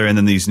together, and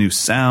then these new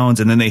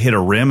sounds, and then they hit a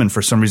rim, and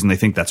for some reason they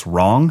think that's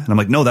wrong. And I'm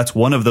like, no, that's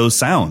one of those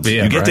sounds.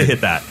 Yeah, you get to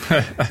hit that.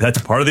 That's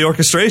part of the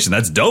orchestration.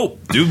 That's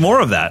dope. Do more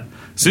of that.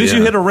 As soon as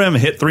you hit a rim,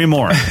 hit 3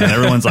 more. And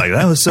everyone's like,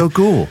 that was so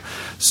cool.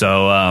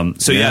 So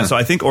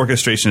I think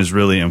orchestration is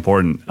really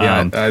important.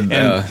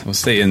 I'll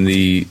say in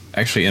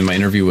my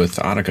interview with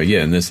Annika,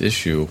 in this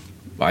issue,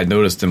 I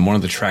noticed in one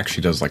of the tracks she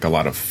does like a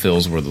lot of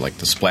fills where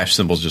the splash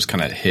cymbals just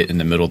kind of hit in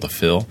the middle of the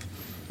fill.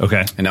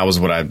 Okay. And that was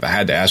what I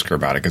had to ask her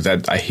about it,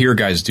 because I hear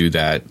guys do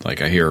that.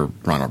 Like I hear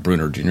Ronald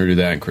Bruner Jr. do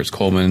that, and Chris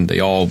Coleman. They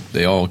all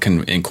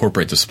can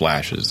incorporate the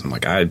splashes. I'm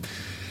like,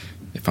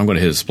 if I'm going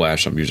to hit a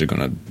splash, I'm usually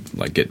going to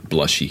like get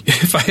blushy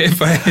if I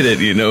hit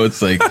it.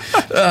 It's like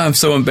I'm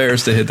so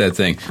embarrassed to hit that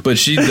thing. But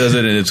she does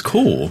it and it's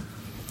cool.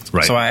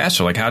 Right. So I asked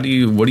her, like, what are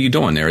you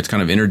doing there? It's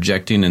kind of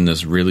interjecting in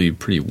this really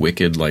pretty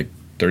wicked, like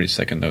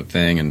 30-second note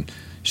thing, and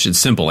she's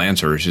simple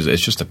answer. It's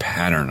just a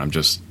pattern. I'm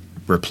just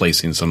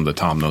replacing some of the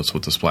tom notes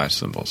with the splash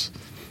cymbals.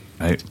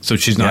 Right. So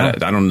she's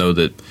not. I don't know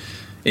that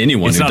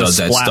anyone who does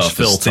that stuff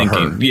is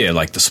thinking,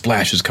 like the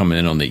splash is coming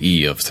in on the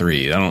E of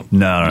 3. I don't.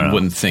 No. You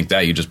wouldn't think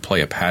that. You just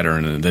play a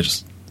pattern and they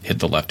just hit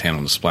the left hand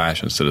on the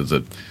splash instead of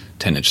the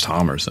 10-inch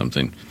tom or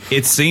something.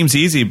 It seems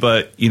easy,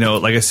 but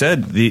like I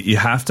said, you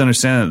have to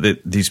understand that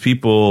these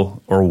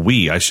people, or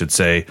we, I should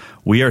say,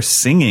 we are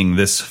singing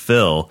this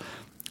fill,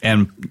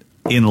 and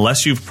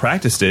unless you've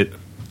practiced it,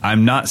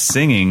 I'm not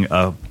singing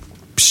a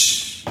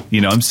psh,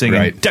 I'm singing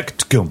right.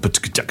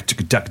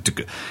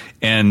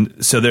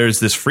 And so there's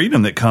this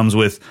freedom that comes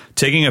with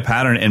taking a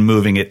pattern and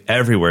moving it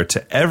everywhere,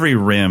 to every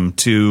rim,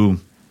 to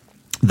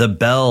the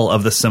bell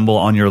of the cymbal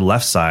on your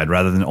left side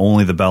rather than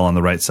only the bell on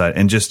the right side,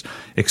 and just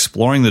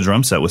exploring the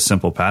drum set with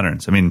simple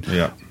patterns. I mean,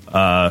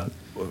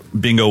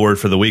 bingo word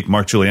for the week,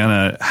 Mark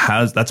Juliana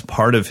that's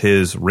part of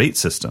his rate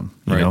system.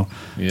 Yeah.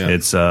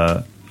 It's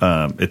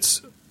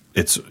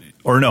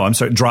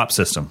drop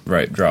system.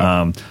 Right,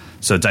 drop.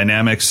 So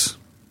dynamics,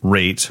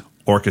 rate,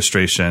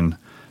 orchestration,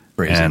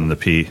 phrasing. And the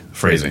P,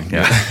 phrasing.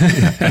 Yeah,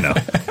 I know.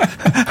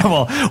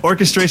 Well,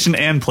 orchestration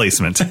and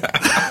placement.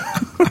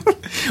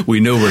 We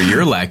know where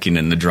you're lacking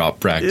in the drop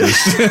practice.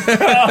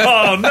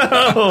 Oh,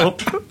 no.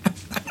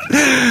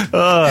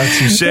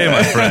 Touche,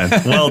 my friend.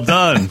 Well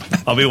done.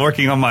 I'll be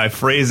working on my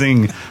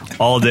phrasing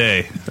all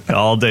day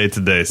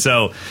today.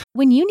 So,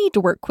 when you need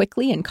to work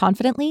quickly and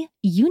confidently,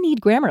 you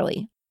need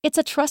Grammarly. It's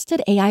a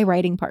trusted AI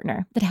writing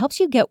partner that helps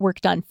you get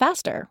work done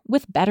faster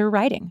with better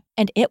writing.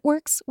 And it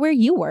works where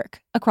you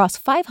work, across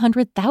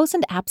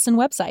 500,000 apps and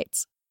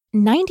websites.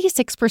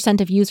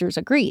 96% of users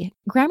agree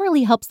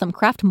Grammarly helps them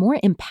craft more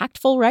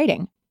impactful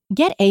writing.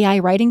 Get AI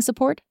writing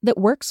support that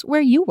works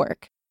where you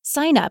work.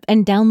 Sign up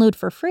and download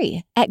for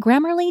free at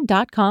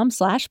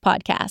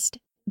Grammarly.com/podcast.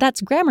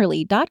 That's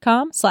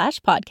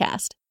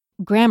Grammarly.com/podcast.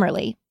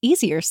 Grammarly.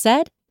 Easier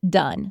said,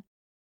 done.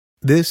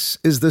 This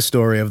is the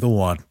story of the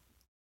one.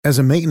 As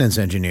a maintenance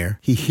engineer,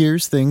 he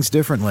hears things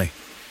differently.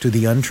 To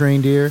the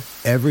untrained ear,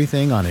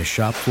 everything on his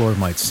shop floor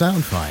might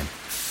sound fine,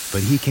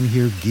 but he can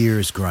hear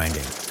gears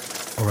grinding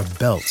or a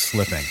belt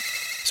slipping.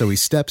 So he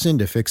steps in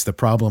to fix the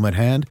problem at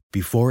hand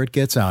before it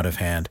gets out of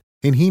hand.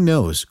 And he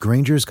knows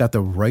Grainger's got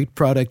the right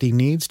product he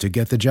needs to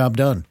get the job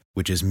done,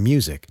 which is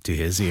music to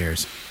his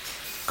ears.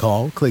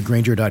 Call, click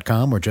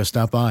Grainger.com, or just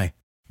stop by.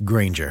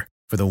 Grainger,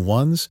 for the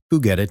ones who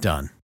get it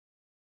done.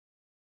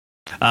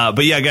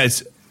 But yeah,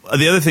 guys,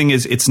 the other thing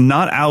is it's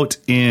not out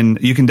in,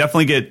 you can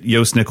definitely get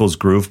Joost Nickel's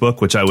Groove Book,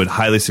 which I would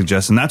highly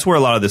suggest. And that's where a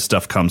lot of this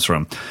stuff comes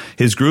from.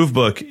 His Groove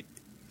Book,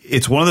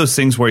 it's one of those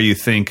things where you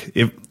think,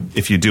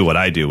 if you do what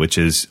I do, which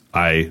is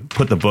I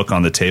put the book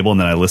on the table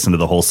and then I listen to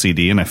the whole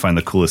CD and I find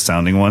the coolest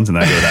sounding ones and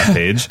then I go to that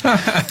page.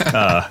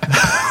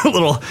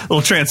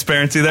 little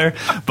transparency there.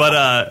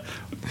 But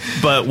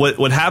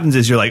what happens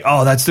is you're like,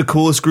 oh, that's the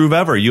coolest groove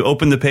ever. You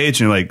open the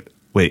page and you're like,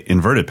 wait,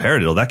 inverted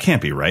paradiddle, that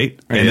can't be right.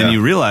 And then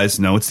you realize,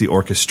 no, it's the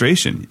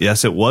orchestration.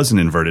 Yes, it was an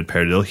inverted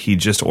paradiddle. He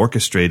just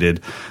orchestrated,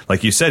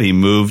 like you said, he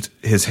moved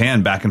his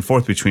hand back and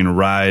forth between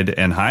ride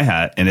and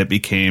hi-hat, and it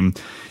became,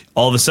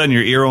 all of a sudden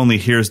your ear only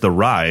hears the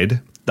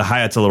ride, the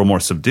hi-hat's a little more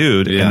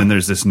subdued, and then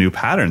there's this new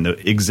pattern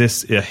that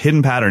exists, a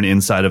hidden pattern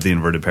inside of the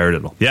inverted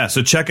paradiddle. Yeah,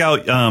 so check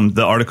out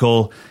the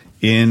article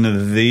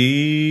in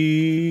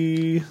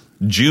the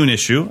June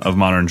issue of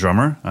Modern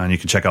Drummer, and you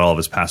can check out all of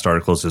his past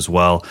articles as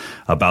well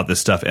about this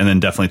stuff, and then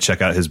definitely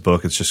check out his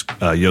book. It's just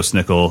Joost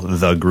Nickel,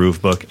 The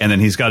Groove Book, and then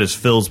he's got his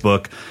Phil's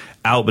book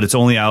out, but it's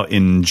only out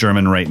in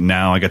German right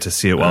now. I got to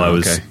see it while I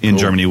was in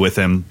Germany with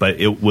him, but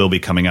it will be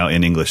coming out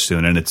in English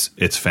soon, and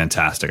it's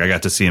fantastic. I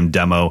got to see him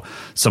demo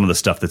some of the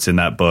stuff that's in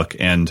that book,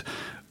 and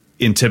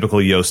in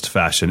typical Joost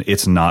fashion,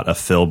 it's not a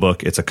fill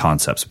book, it's a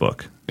concepts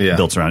book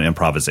built around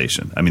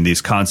improvisation. I mean, these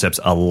concepts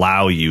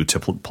allow you to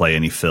play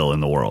any fill in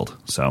the world.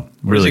 So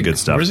really good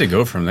stuff. Where does it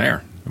go from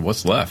there?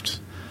 What's left?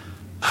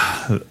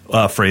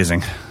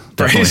 Phrasing.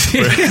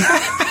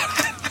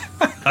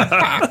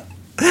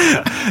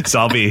 So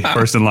I'll be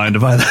first in line to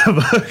buy that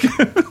book.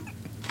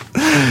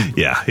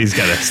 Yeah, he's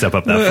got to step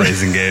up that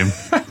phrasing game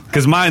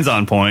because mine's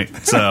on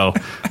point. So,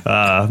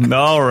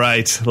 all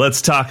right,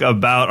 let's talk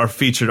about our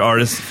featured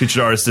artist.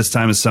 Featured artist this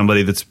time is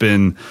somebody that's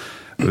been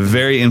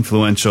very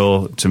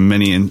influential to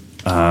many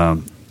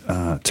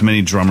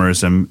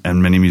drummers and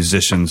many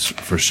musicians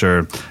for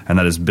sure, and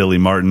that is Billy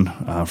Martin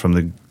from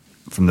the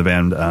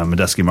band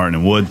Medeski, Martin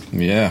and Wood.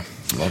 Yeah,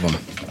 love him.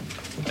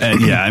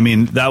 And yeah, I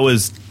mean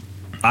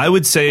I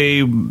would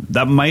say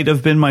that might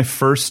have been my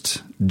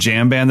first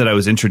jam band that I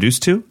was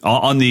introduced to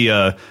on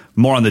the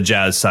more on the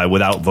jazz side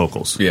without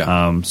vocals. Yeah.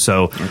 I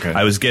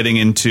was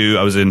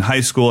in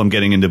high school. I'm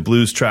getting into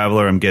Blues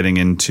Traveler. I'm getting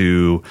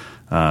into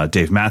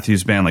Dave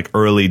Matthews Band, like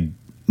early,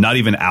 not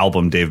even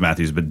album Dave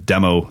Matthews, but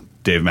demo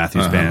Dave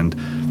Matthews Band.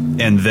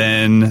 And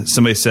then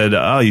somebody said,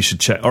 oh, you should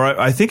check. Or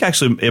I think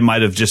actually it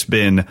might have just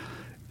been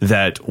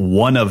that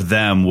one of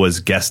them was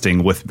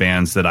guesting with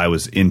bands that I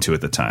was into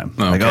at the time.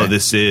 Okay. Like, oh,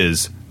 this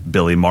is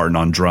Billy Martin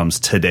on drums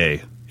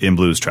today in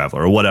Blues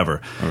Traveler or whatever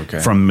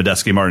from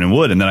Medeski, Martin and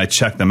Wood. And then I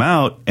checked them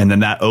out, and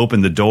then that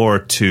opened the door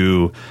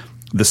to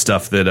the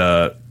stuff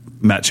that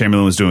Matt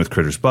Chamberlain was doing with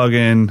Critters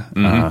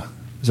Buggin'.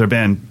 Is there a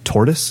band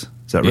Tortoise?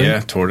 Is that right? Yeah,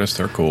 Tortoise.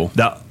 They're cool.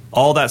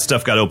 All that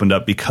stuff got opened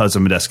up because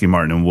of Medeski,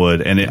 Martin and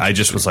Wood, and I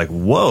just was like,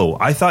 whoa,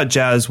 I thought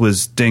jazz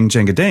was ding,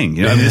 jenga, ding.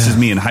 You know, I mean, this is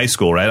me in high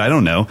school, right? I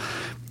don't know.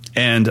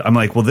 And I'm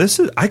like, well,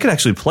 I could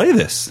actually play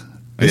this.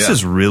 This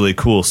is really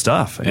cool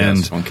stuff. Yeah,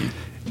 it's funky.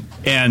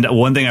 And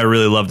one thing I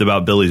really loved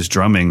about Billy's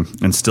drumming,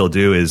 and still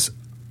do, is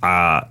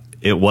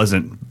it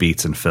wasn't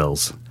beats and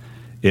fills.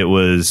 It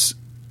was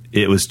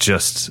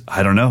just,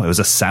 I don't know, it was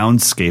a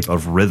soundscape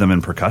of rhythm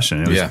and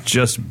percussion. It was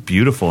just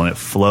beautiful, and it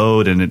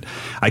flowed, and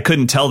I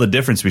couldn't tell the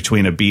difference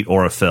between a beat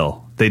or a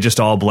fill. They just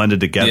all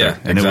blended together. Yeah,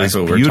 and exactly it was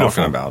what beautiful. we're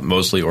talking about.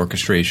 Mostly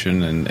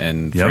orchestration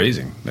and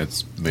phrasing.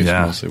 That's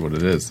mostly what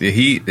it is. I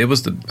think it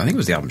was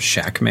the album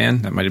Shack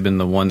Man. That might have been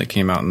the one that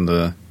came out in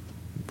the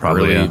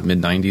early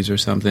mid-90s or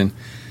something.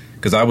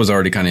 Because I was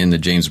already kind of into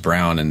James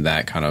Brown and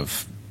that kind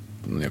of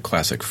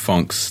classic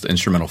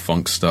instrumental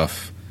funk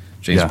stuff.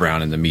 James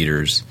Brown and the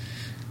Meters.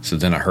 So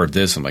then I heard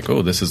this. I'm like,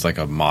 oh, this is like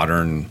a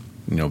modern,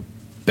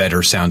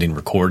 better sounding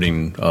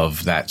recording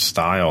of that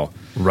style.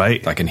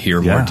 Right. I can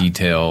hear more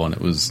detail, and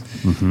it was,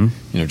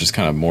 just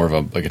kind of more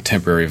of a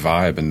temporary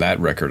vibe. And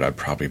that record I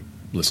probably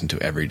listened to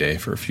every day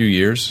for a few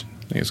years.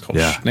 I think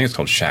it's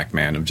called Shack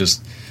Man. Of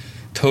just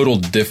total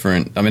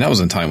different. I mean, that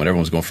was in time when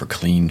everyone was going for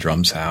clean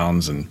drum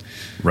sounds, and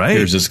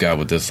here's this guy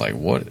with this, like,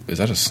 what is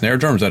that, a snare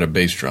drum or is that a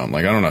bass drum?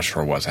 Like, I'm not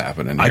sure what's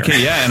happening here.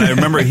 And I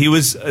remember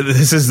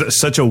this is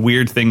such a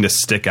weird thing to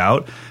stick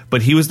out,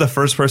 but he was the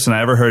first person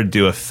I ever heard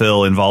do a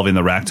fill involving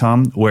the rack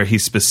tom where he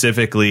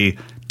specifically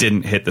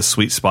didn't hit the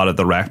sweet spot of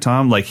the rack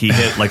tom. Like, he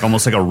hit like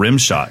almost like a rim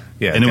shot.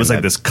 Yeah, and it was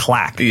like this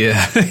clack.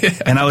 Yeah.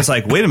 And I was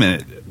like, wait a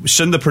minute.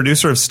 Shouldn't the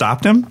producer have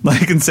stopped him?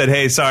 Like, and said,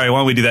 hey, sorry, why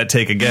don't we do that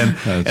take again?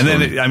 And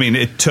then,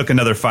 it took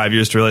another 5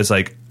 years to realize,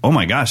 like, oh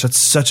my gosh, that's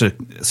such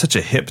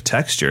a hip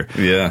texture.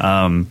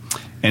 Yeah.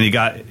 And he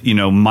got,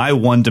 my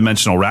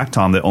one-dimensional rack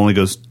tom that only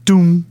goes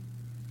doom,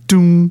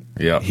 doom.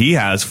 Yeah. He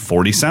has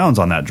 40 sounds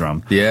on that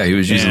drum. Yeah, he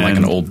was using like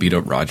an old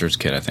beat-up Rogers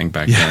kit, I think,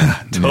 back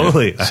then.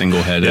 Totally.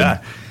 Single-headed.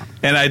 Yeah.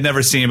 And I'd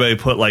never seen anybody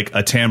put like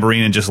a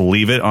tambourine and just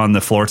leave it on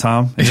the floor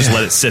tom and just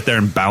let it sit there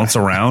and bounce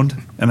around.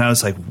 And I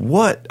was like,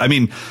 what? I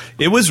mean,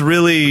 it was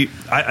really,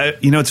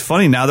 it's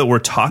funny now that we're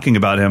talking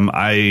about him.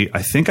 I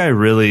think I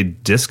really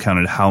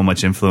discounted how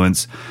much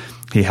influence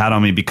he had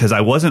on me because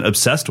I wasn't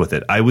obsessed with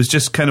it. I was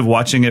just kind of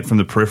watching it from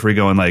the periphery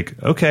going like,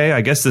 okay,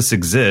 I guess this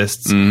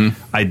exists.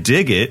 I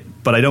dig it,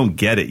 but I don't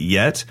get it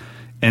yet.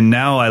 And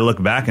now I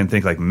look back and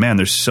think like, man,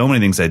 there's so many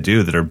things I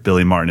do that are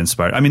Billy Martin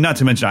inspired. I mean, not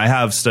to mention I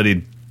have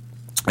studied.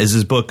 Is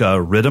his book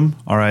Rhythm?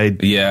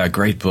 Yeah,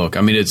 great book.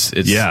 I mean, it's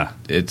a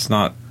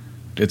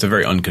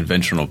very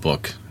unconventional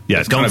book. Yeah,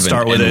 it's don't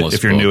start with it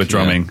if you're new at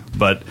drumming. Yeah.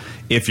 But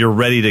if you're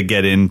ready to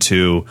get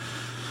into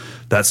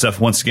that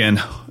stuff, once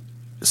again,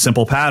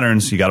 simple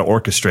patterns, you got to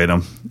orchestrate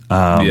them.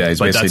 He's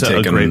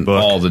basically taking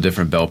all the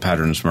different bell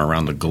patterns from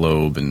around the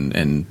globe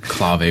and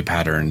clave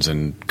patterns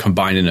and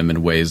combining them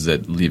in ways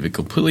that leave it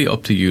completely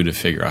up to you to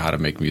figure out how to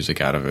make music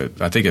out of it.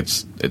 I think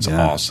it's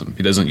awesome.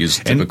 He doesn't use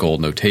typical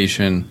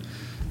notation.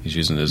 He's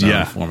using his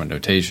own form of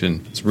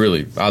notation.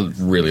 I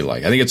really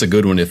like. I think it's a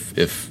good one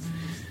if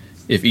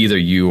either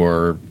you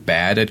are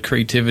bad at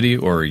creativity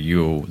or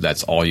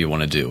that's all you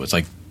want to do. It's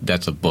like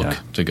that's a book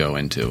to go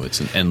into. It's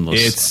an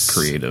endless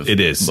creative. It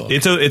is. Book.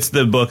 It's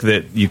the book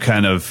that you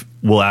kind of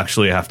will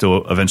actually have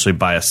to eventually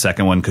buy a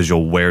second one because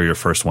you'll wear your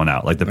first one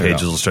out. Like the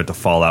pages will start to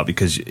fall out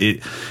because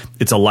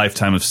it's a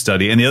lifetime of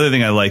study. And the other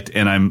thing I liked,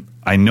 and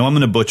I know I'm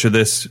going to butcher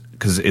this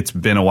because it's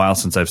been a while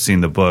since I've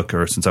seen the book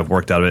or since I've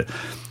worked out of it.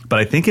 But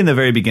I think in the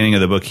very beginning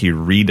of the book, he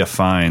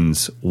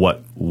redefines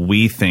what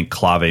we think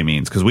clave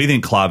means. Because we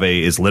think clave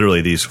is literally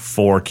these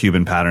 4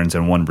 Cuban patterns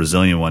and 1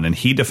 Brazilian one. And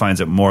he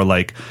defines it more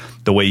like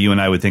the way you and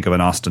I would think of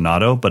an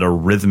ostinato, but a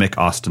rhythmic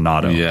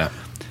ostinato. Yeah.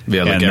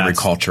 Yeah, like every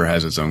culture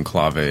has its own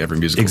clave. Every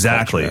musical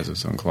culture has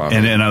its own clave.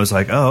 And I was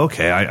like, oh,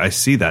 okay, I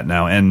see that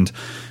now. And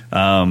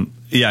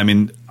I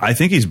mean, I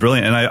think he's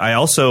brilliant. And I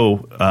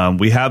also,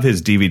 we have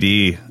his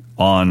DVD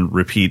on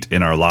repeat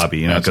in our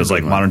lobby, because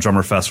like Modern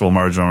Drummer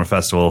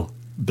Festival,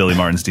 Billy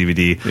Martin's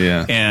DVD.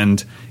 Yeah.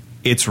 And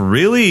it's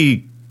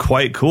really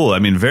quite cool. I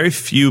mean, very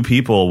few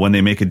people, when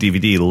they make a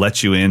DVD,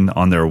 let you in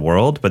on their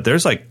world, but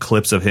there's like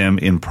clips of him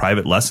in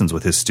private lessons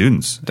with his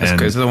students. That's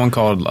crazy. Is the one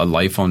called A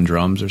Life on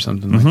Drums or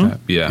something like that?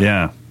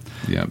 Yeah.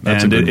 Yeah.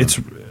 That's and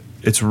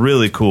it's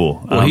really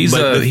cool. Well, he's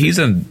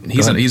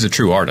a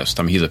true artist.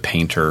 I mean, he's a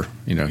painter,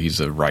 he's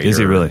a writer. Is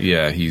he really?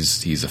 Yeah.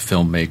 He's a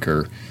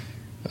filmmaker.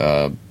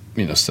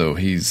 So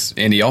he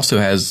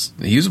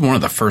was one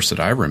of the first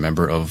that I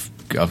remember of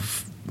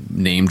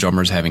name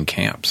drummers having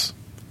camps.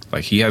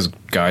 Like he has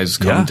guys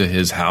come to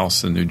his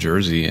house in New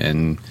Jersey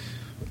and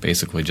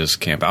basically just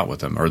camp out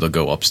with him, or they'll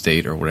go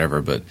upstate or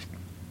whatever. But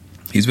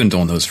He's been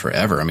doing those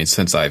forever. I mean,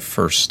 since I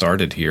first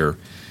started here,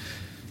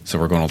 so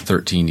we're going on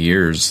 13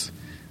 years.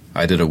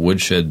 I did a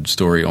woodshed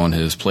story on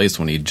his place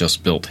when he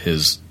just built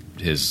his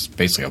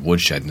basically a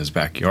woodshed in his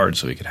backyard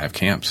so he could have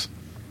camps.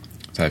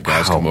 So have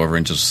guys come over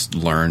and just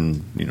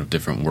learn,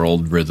 different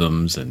world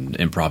rhythms and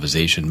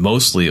improvisation.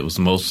 It was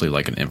mostly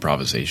like an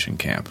improvisation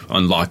camp,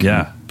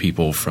 unlocking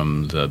people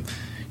from the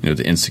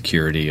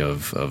insecurity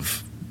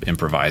of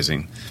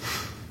improvising.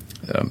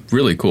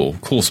 Really cool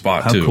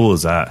spot too. How cool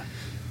is that?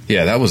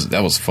 Yeah, that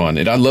was fun.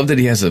 And I love that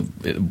he has a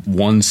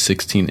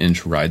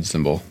 1/16-inch ride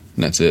cymbal,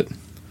 and that's it.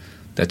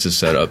 That's his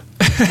setup.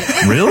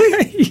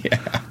 Really?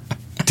 Yeah.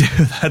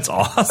 Dude, that's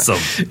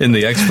awesome. And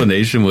the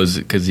explanation was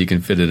because he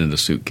can fit it in a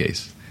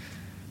suitcase.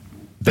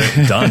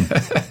 Done.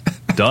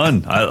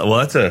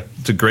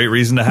 It's a great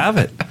reason to have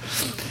it.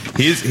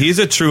 He's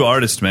a true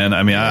artist, man.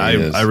 I mean,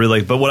 I really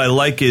like. But what I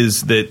like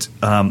is that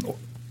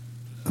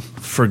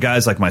for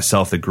guys like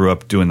myself that grew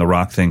up doing the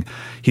rock thing,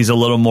 he's a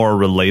little more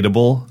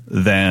relatable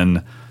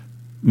than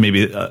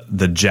maybe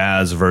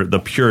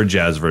the pure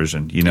jazz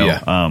version.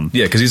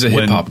 Because he's a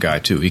hip hop guy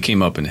too. He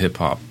came up in hip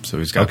hop, so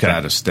he's got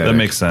that aesthetic. That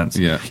makes sense.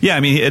 Yeah.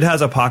 I mean, it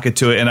has a pocket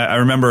to it, and I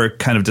remember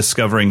kind of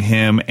discovering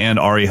him and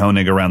Ari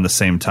Honig around the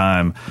same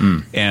time,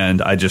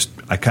 and I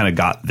kind of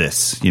got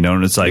this,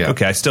 and it's like,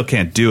 okay, I still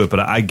can't do it, but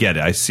I get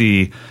it. I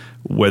see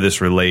where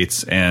this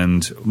relates,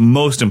 and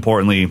most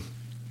importantly,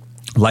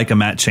 like a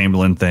Matt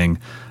Chamberlain thing,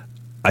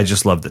 I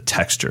just love the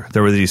texture.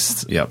 There were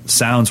these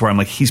sounds where I'm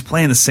like, he's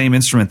playing the same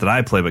instrument that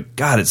I play, but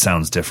God, it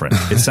sounds different.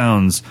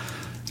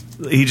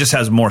 He just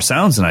has more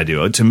sounds than I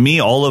do. To me,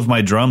 all of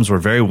my drums were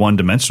very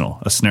one-dimensional.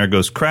 A snare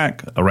goes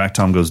crack, a rack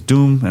tom goes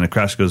doom, and a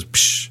crash goes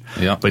psh.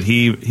 Yeah. But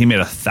he made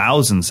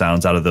 1,000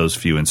 sounds out of those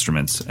few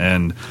instruments.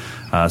 And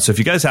so if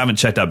you guys haven't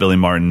checked out Billy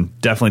Martin,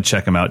 definitely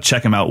check him out.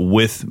 Check him out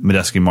with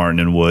Medeski, Martin,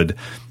 and Wood.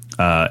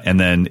 And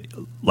then,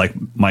 like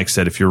Mike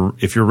said, if you're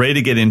ready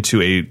to get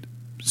into a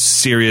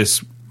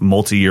serious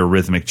multi-year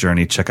rhythmic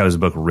journey, check out his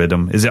book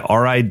Rhythm. Is it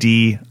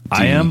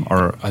RIDIM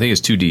or I think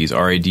it's 2 Ds,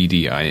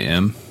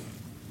 RADDIM.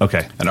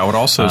 Okay. And I would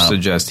also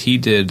suggest he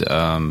did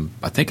I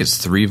think it's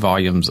 3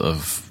 volumes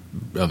of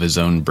his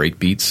own break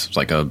beats,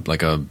 like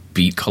a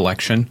beat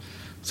collection.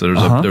 So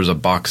there's a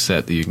box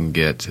set that you can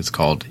get. It's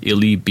called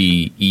Illy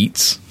B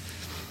Eats.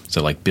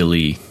 So like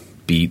Billy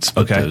Beats,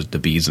 but the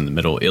B's in the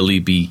middle. Illy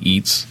B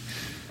Eats.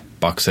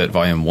 Box set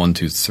volume 1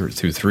 through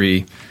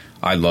 3.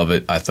 I love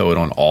it. I throw it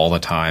on all the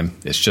time.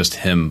 It's just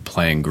him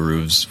playing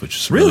grooves, which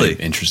is really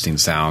interesting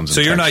sounds.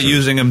 So you're not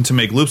using him to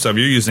make loops of.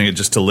 You're using it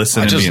just to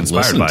listen and be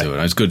inspired by it. To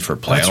it. It's good for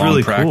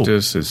play-along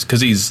practice. Cool.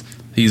 Because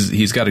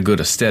he's got a good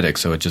aesthetic,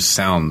 so it just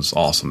sounds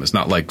awesome. It's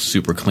not like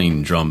super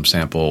clean drum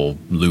sample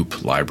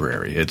loop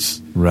library.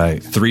 It's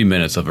 3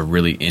 minutes of a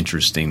really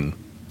interesting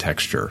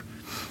texture.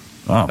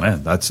 Oh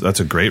man, that's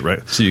a great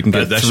So you can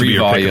get that 3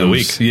 volumes. Pick of the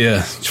week. Yeah,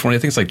 I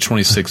think it's like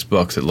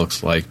 $26. It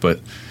looks like, but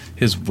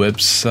his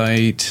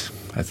website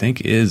I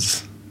think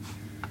is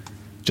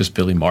just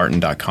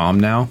BillyMartin.com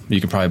now.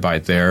 You can probably buy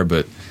it there,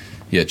 but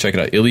yeah, check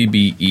it out. Illy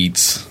B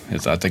Eats.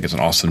 I think it's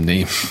an awesome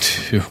name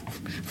too.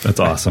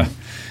 That's awesome.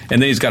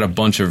 And then he's got a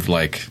bunch of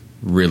like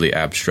really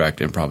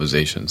abstract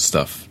improvisation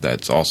stuff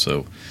that's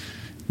also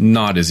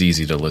not as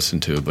easy to listen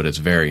to, but it's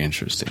very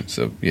interesting.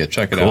 So yeah,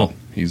 check it out.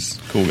 He's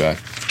a cool guy.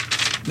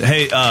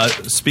 Hey,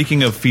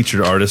 speaking of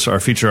featured artists,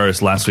 our featured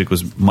artist last week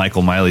was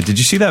Michael Miley. Did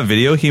you see that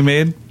video he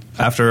made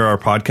after our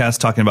podcast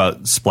talking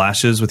about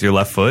splashes with your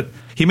left foot?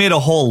 He made a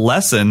whole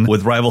lesson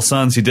with Rival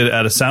Sons. He did it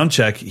at a sound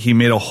check. He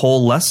made a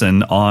whole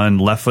lesson on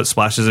left foot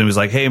splashes, and he was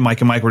like, hey, Mike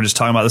and Mike were just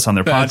talking about this on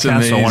their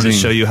podcast, so I wanted to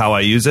show you how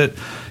I use it.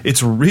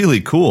 It's really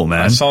cool,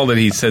 man. I saw that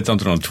he said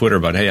something on Twitter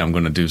about, hey, I'm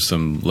going to do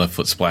some left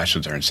foot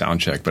splashes during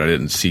sound check, but I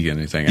didn't see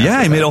anything.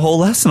 Yeah, he made a whole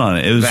lesson on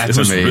it. It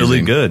was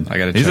really good. I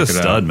got to check it out. He's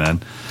a stud,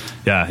 man.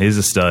 Yeah, he's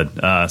a stud.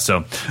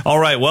 All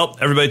right, well,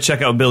 everybody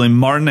check out Billy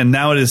Martin, and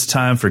now it is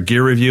time for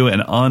gear review,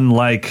 and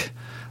unlike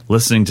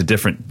listening to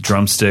different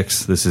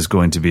drumsticks, this is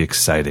going to be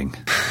exciting.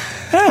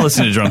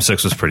 Listening to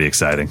drumsticks was pretty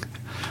exciting,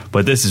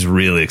 but this is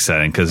really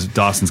exciting because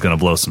Dawson's going to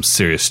blow some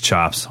serious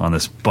chops on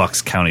this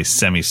Bucks County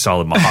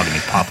semi-solid mahogany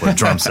poplar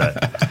drum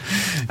set.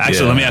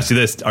 Actually, let me ask you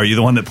this. Are you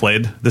the one that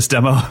played this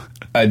demo?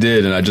 I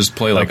did, and I just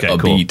play like a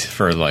beat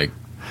for like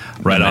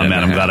right on,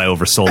 man. I'm glad I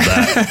oversold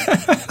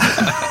that.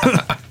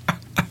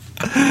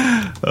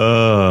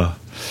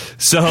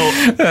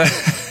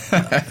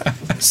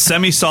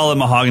 Semi-solid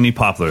mahogany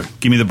poplar.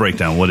 Give me the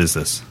breakdown. What is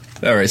this?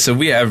 All right, so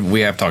we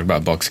have talked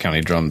about Bucks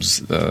County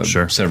drums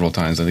several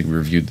times. I think we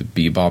reviewed the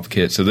Bebop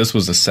kit. So this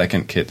was the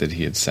second kit that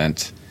he had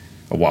sent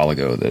a while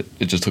ago that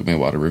it just took me a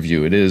while to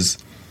review. It is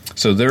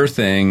so their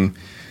thing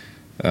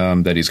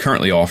that he's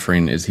currently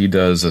offering is he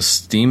does a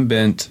steam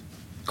bent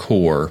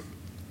core,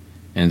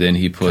 and then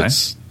he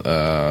puts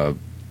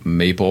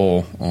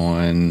maple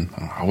on.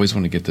 I always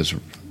want to get this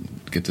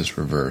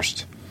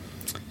reversed.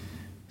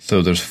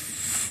 So there's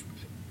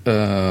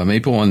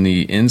maple on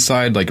the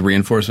inside, like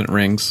reinforcement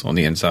rings on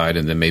the inside,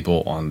 and then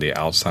maple on the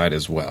outside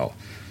as well.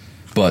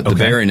 But the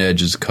bearing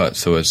edge is cut,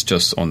 so it's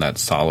just on that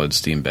solid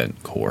steam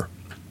bent core.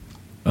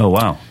 Oh,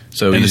 wow.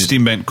 So and the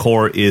steam bent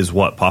core is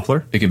what,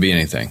 poplar? It could be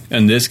anything.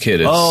 And this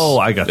kit,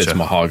 I gotcha. It's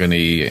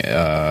mahogany,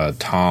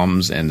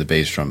 toms, and the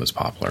bass drum is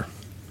poplar.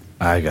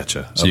 I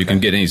gotcha. So you can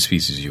get any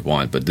species you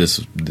want, but this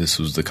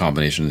was the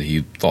combination that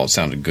he thought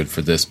sounded good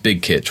for this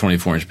big kit: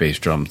 24-inch bass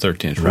drum,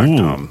 13-inch rack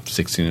tom,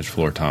 16-inch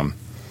floor tom.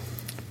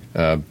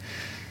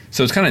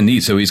 So it's kind of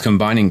neat. So he's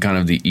combining kind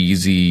of the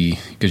easy,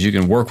 because you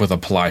can work with a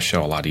ply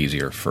shell a lot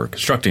easier for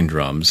constructing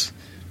drums,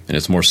 and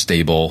it's more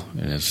stable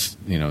and it's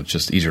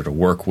just easier to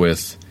work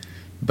with.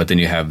 But then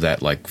you have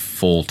that like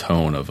full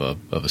tone of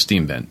a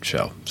steam bent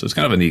shell. So it's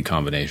kind of a neat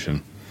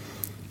combination.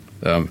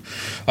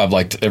 I've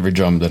liked every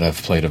drum that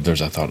I've played of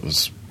theirs. I thought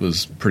it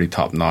was pretty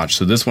top notch.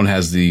 So this one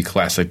has the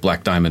classic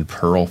black diamond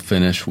pearl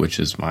finish, which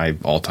is my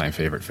all time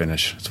favorite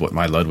finish. It's what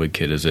my Ludwig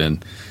kit is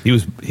in. He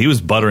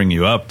was buttering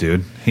you up,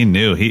 dude. He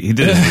knew. He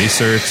did his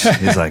research.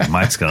 He's like,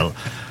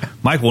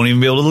 Mike won't even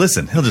be able to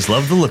listen. He'll just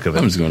love the look of it.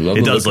 I'm just going to love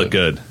it. It does look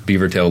good.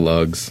 Beaver tail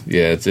lugs.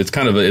 Yeah, it's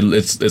kind of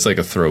it's like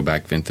a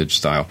throwback vintage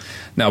style.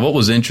 Now, what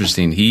was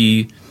interesting,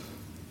 he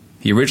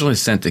originally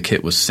sent the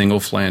kit with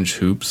single flange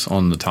hoops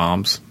on the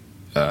toms.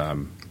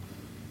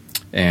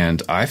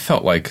 And I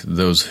felt like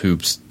those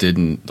hoops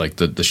didn't, like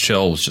the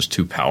shell was just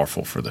too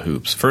powerful for the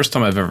hoops. First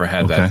time I've ever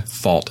had that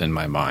thought in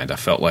my mind. I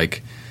felt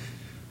like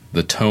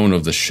the tone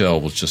of the shell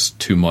was just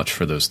too much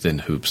for those thin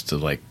hoops to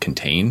like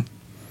contain.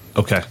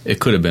 Okay. It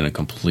could have been a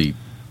complete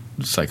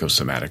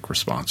psychosomatic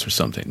response or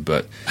something,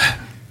 but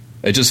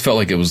it just felt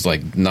like it was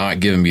like not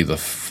giving me the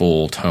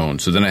full tone.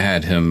 So then I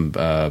had him,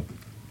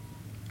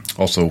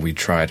 also we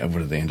tried, what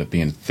did they end up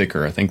being?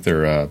 Thicker. I think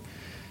they're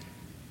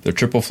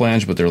triple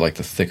flange, but they're like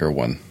the thicker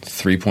one,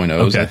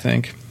 3.0s, I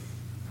think.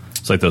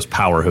 It's like those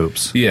power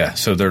hoops. Yeah,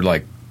 so they're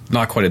like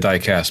not quite a die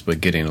cast, but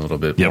getting a little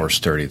bit more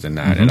sturdy than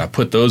that. And I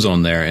put those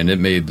on there, and it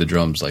made the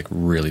drums like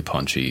really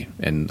punchy.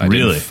 And I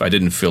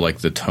didn't feel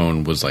like the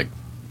tone was like,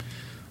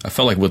 I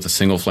felt like with the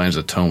single flange,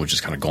 the tone was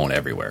just kind of going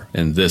everywhere.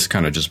 And this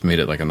kind of just made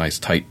it like a nice,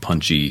 tight,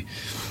 punchy,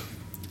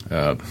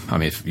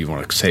 if you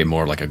want to say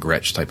more like a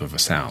Gretsch type of a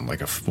sound,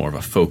 like more of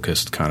a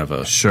focused kind of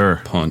a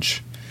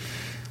punch.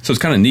 So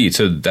it's kind of neat.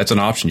 So that's an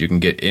option. You can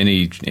get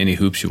any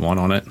hoops you want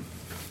on it.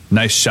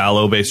 Nice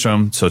shallow bass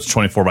drum. So it's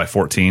 24 by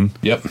 14.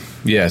 Yep.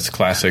 Yeah, it's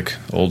classic,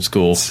 old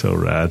school. So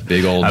rad.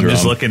 Big old drum. I'm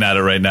just looking at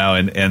it right now,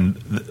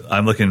 and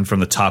I'm looking from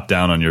the top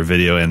down on your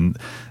video, and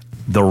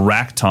the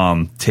rack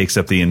tom takes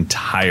up the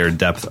entire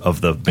depth of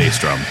the bass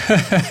drum.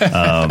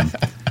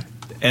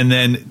 And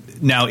then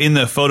now in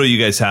the photo you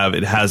guys have,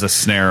 it has a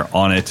snare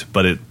on it,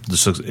 but it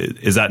just looks,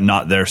 is that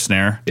not their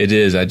snare? It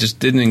is. I just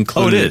didn't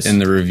include it in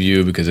the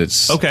review because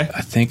it's okay.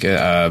 I think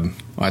I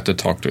have to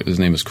talk to, his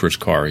name is Chris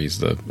Carr. He's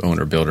the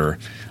owner builder.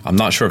 I'm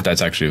not sure if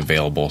that's actually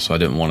available, so I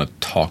didn't want to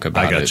talk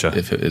about it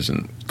if it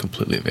isn't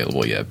completely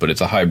available yet. But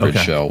it's a hybrid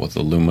shell with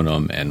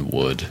aluminum and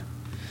wood.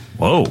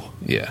 Whoa.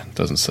 Yeah, it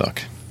doesn't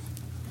suck.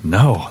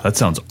 No, that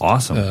sounds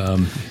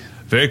awesome.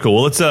 Very cool.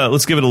 Well,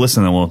 let's give it a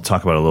listen, and then we'll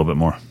talk about it a little bit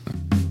more.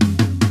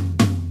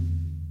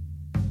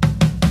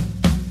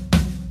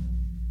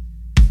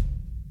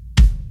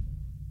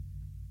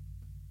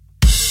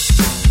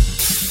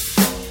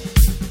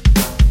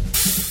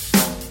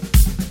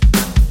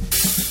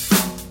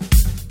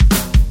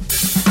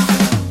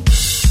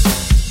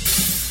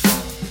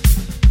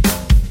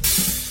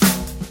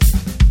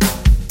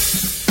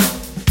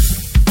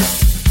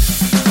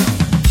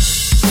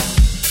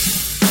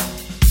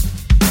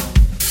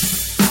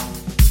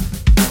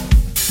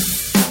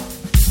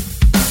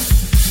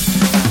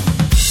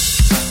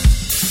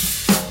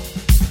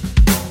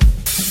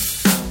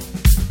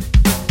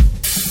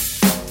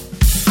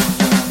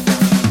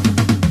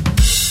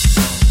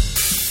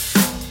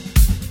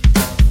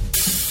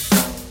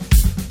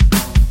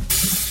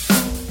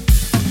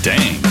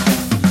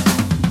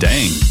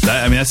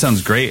 That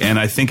sounds great, and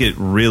I think it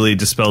really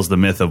dispels the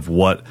myth of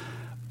what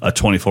a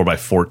 24 by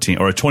 14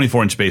 or a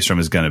 24-inch bass drum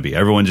is going to be.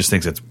 Everyone just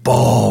thinks it's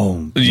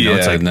boom.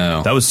 It's like,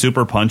 no. That was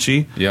super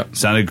punchy. Yep.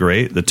 Sounded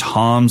great. The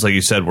toms, like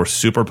you said, were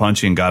super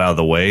punchy and got out of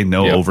the way.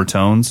 No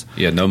overtones.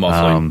 Yeah, no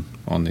muffling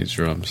on these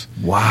drums.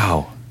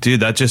 Wow.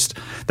 Dude, that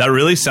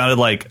really sounded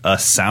like a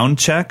sound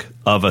check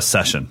of a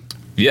session.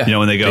 Yeah.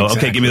 When they go,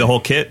 okay, give me the whole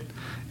kit.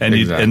 And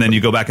and then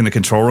you go back in the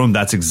control room.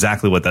 That's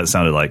exactly what that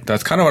sounded like.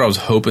 That's kind of what I was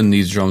hoping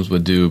these drums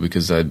would do,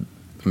 because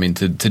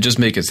to just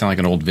make it sound like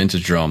an old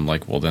vintage drum,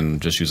 like, well, then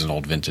just use an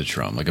old vintage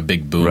drum, like a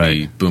big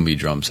boomy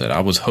drum set. I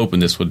was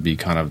hoping this would be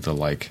kind of the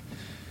like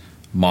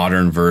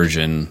modern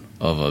version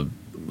of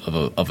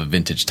a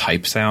vintage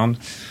type sound.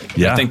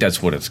 Yeah, I think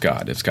that's what it's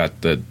got. It's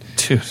got the.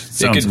 Dude,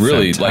 it could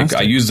really fantastic. Like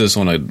I used this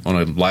on a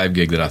live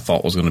gig that I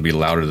thought was going to be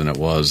louder than it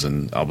was,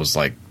 and I was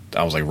like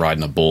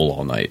riding a bull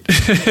all night.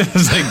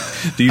 It's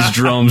like these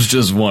drums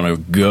just want to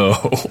go.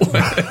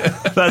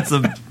 That's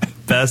the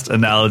best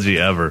analogy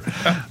ever.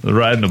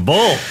 Riding a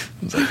bull.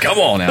 It's like, come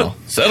on now,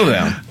 settle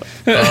down.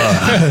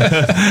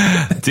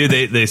 Dude,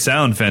 they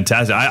sound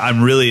fantastic.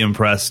 I'm really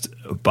impressed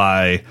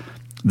by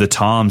the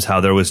toms. How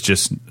there was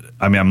just,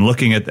 I'm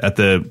looking at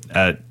the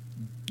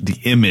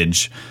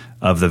image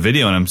of the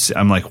video, and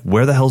I'm like,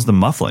 where the hell's the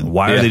muffling?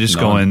 Why are they just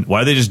going?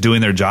 Why are they just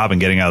doing their job and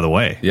getting out of the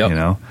way? Yep. You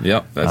know?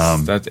 Yep.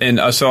 That's and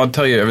so I'll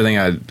tell you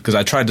everything because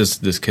I tried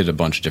this kit a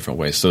bunch of different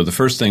ways. So the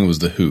first thing was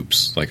the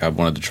hoops. Like I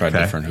wanted to try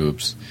different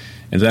hoops,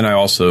 and then I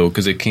also,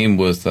 because it came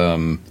with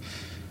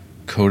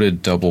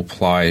coated double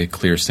ply,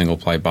 clear single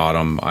ply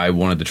bottom, I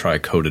wanted to try a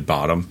coated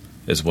bottom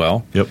as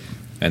well. Yep.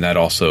 And that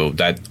also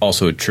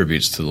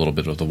attributes to a little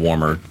bit of the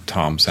warmer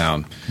tom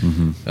sound.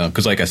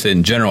 Because like I said,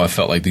 in general, I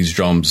felt like these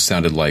drums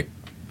sounded like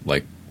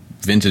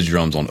vintage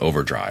drums on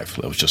overdrive.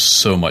 There was just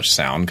so much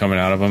sound coming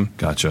out of them.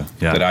 Gotcha.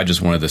 Yeah. That I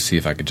just wanted to see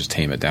if I could just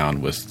tame it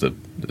down with the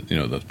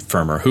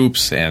firmer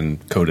hoops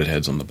and coated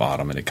heads on the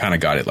bottom, and it kind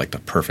of got it like the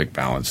perfect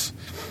balance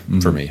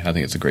for me. I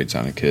think it's a great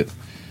sounding kit.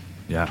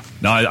 Yeah.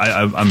 No,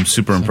 I'm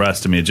super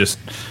impressed. I mean, just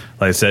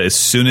like I said, as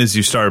soon as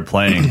you started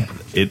playing,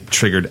 it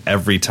triggered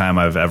every time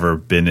I've ever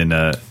been in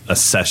a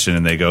session,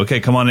 and they go, "Okay,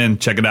 come on in,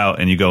 check it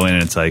out," and you go in,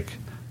 and it's like,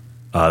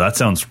 that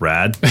sounds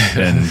rad.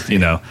 And, you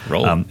know,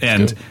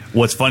 and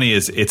what's funny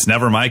is it's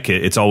never my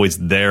kit. It's always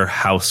their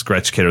house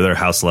Gretsch kit or their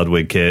house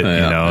Ludwig kit,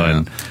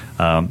 and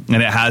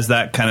it has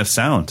that kind of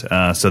sound.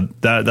 So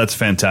that's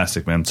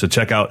fantastic, man. So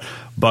check out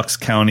Bucks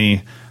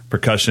County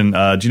Percussion.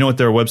 Do you know what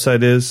their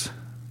website is?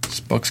 It's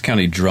Bucks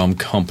County Drum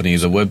Company.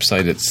 The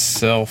website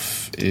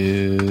itself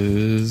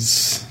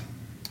is...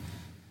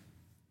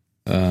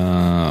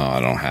 I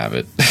don't have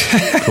it.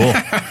 Cool.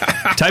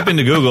 Type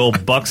into Google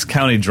Bucks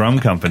County Drum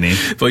Company.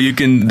 But you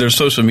can. Their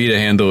social media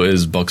handle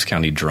is Bucks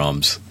County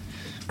Drums.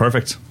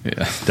 Perfect. Yeah.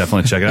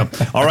 Definitely check it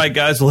out. All right,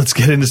 guys. Well, let's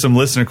get into some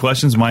listener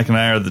questions. Mike and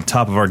I are at the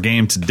top of our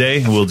game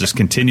today, and we'll just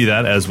continue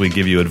that as we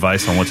give you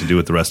advice on what to do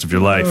with the rest of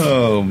your life.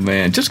 Oh,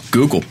 man. Just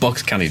Google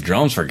Bucks County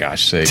Drums, for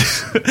gosh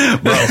sakes. Bro,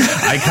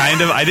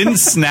 I didn't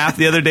snap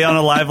the other day on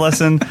a live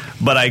lesson,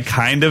 but I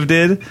kind of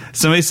did.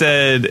 Somebody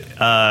said,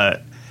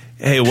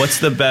 hey, what's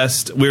the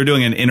best? We were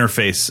doing an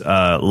interface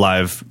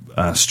live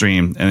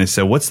stream, and they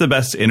said, what's the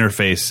best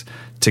interface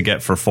to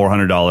get for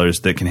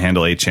 $400 that can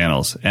handle 8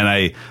 channels? And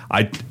I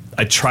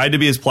tried to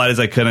be as polite as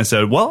I could. And I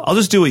said, well, I'll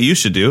just do what you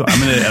should do. And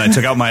I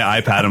took out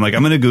my iPad. I'm like,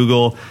 I'm going to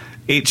Google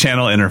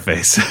 8-channel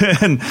interface.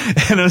 and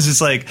it was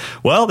just like,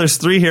 well, there's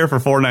 3 here for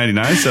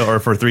 $4.99, or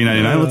for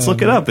 $3.99. Let's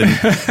look it up. And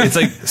it's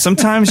like,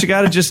 sometimes you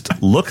got to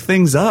just look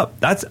things up.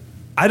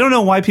 I don't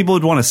know why people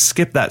would want to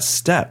skip that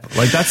step.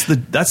 Like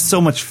that's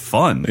so much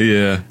fun.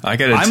 Yeah,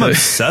 I'm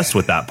obsessed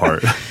with that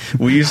part.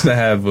 We used to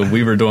have when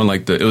we were doing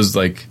it was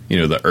like, you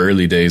know, the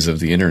early days of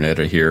the internet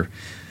here.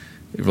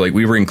 Like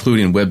we were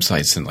including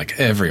websites in like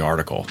every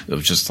article. It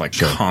was just like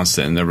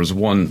constant. And there was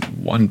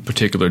one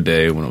particular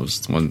day when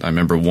I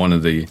remember one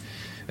of the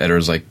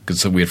editors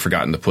so we had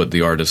forgotten to put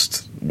the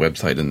artist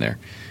website in there.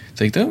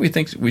 It's like, don't we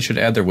think we should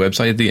add their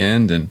website at the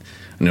end? And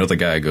another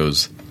guy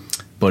goes,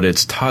 but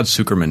it's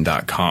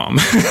toddsukerman.com.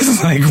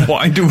 It's like,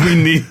 why do we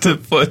need to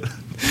put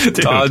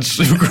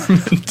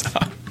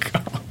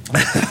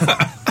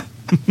toddsukerman.com?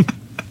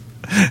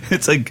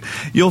 It's like,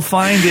 you'll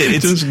find it.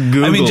 It's, just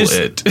Google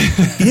it.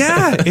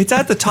 Yeah, it's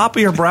at the top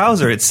of your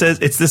browser. It says,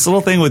 it's this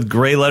little thing with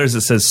gray letters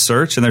that says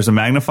search, and there's a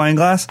magnifying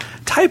glass.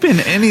 Type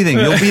in anything.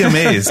 You'll be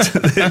amazed.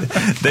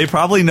 They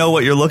probably know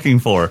what you're looking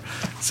for.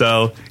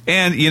 So,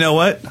 and you know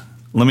what?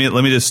 Let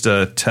me just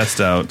test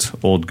out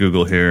old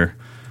Google here.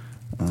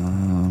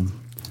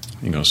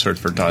 You going to search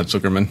for Todd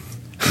Zuckerman?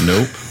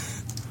 Nope.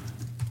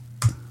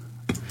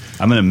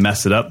 I'm going to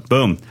mess it up.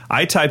 Boom.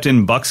 I typed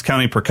in Bucks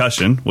County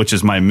Percussion, which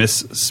is my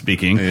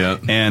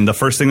misspeaking, and the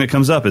first thing that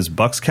comes up is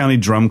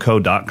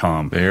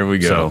buckscountydrumco.com. There we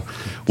go. So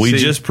we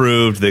just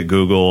proved that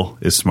Google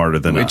is smarter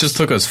than us. It just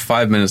took us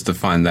 5 minutes to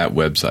find that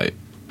website.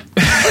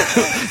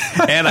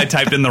 And I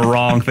typed in the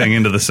wrong thing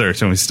into the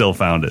search, and we still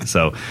found it.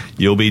 So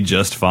you'll be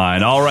just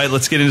fine. All right,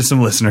 let's get into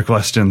some listener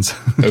questions.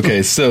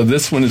 Okay, so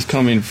this one is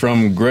coming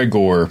from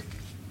Gregor.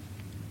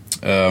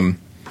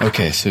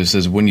 Okay, so it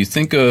says, when you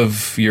think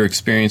of your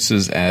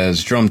experiences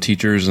as drum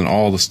teachers and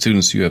all the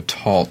students you have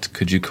taught,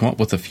 could you come up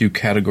with a few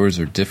categories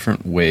or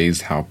different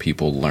ways how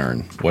people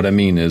learn? What I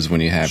mean is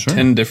when you have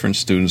 10 different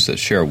students that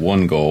share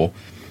one goal,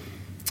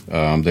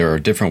 there are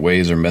different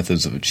ways or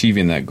methods of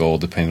achieving that goal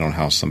depending on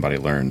how somebody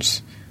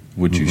learns.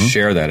 Would you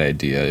share that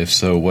idea? If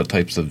so, what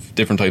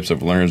different types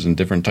of learners and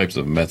different types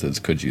of methods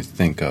could you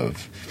think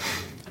of?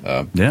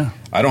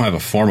 I don't have a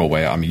formal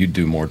way. I mean, you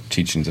do more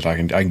teachings that I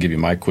can give you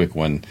my quick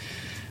one.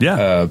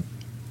 Yeah.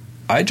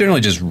 I generally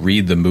just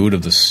read the mood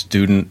of the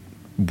student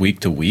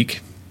week to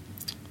week.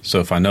 So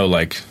if I know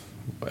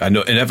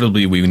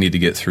inevitably we need to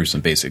get through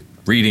some basic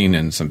reading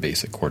and some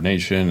basic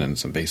coordination and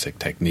some basic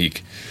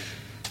technique.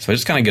 So I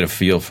just kind of get a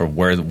feel for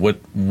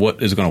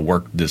what is going to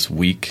work this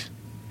week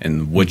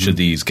and which of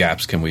these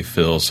gaps can we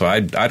fill. So I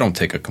don't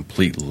take a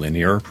complete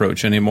linear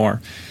approach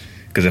anymore.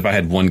 Because if I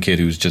had one kid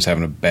who's just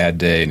having a bad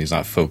day and he's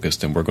not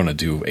focused and we're going to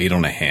do 8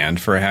 on a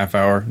hand for a half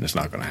hour, it's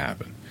not going to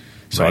happen.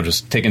 So I'll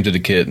just take him to the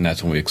kit, and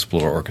that's when we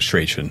explore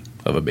orchestration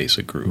of a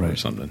basic groove or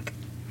something.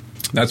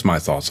 That's my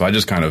thought. So I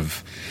just kind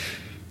of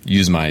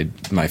use my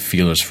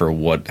feelers for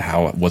what's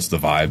the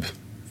vibe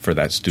for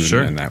that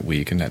student in that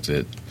week, and that's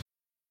it.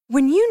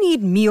 When you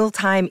need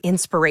mealtime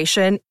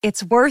inspiration,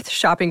 it's worth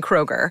shopping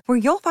Kroger, where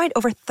you'll find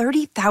over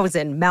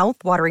 30,000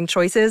 mouth-watering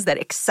choices that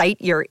excite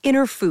your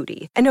inner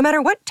foodie. And no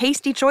matter what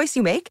tasty choice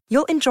you make,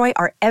 you'll enjoy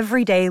our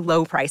everyday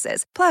low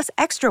prices, plus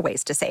extra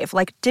ways to save,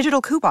 like digital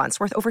coupons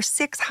worth over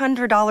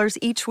 $600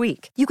 each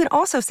week. You can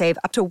also save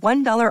up to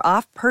 $1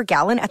 off per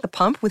gallon at the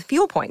pump with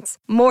fuel points.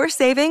 More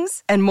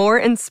savings and more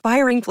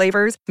inspiring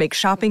flavors make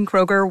shopping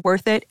Kroger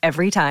worth it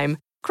every time.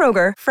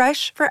 Kroger,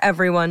 fresh for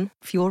everyone.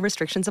 Fuel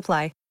restrictions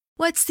apply.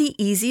 What's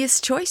the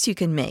easiest choice you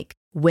can make?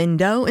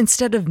 Window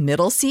instead of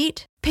middle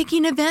seat?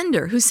 Picking a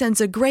vendor who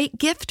sends a great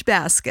gift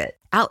basket?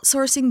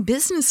 Outsourcing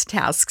business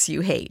tasks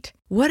you hate?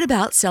 What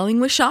about selling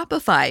with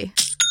Shopify?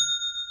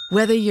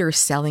 Whether you're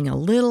selling a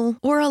little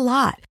or a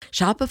lot,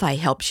 Shopify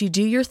helps you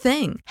do your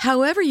thing,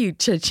 however you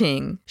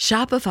cha-ching.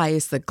 Shopify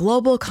is the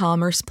global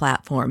commerce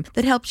platform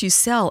that helps you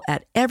sell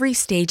at every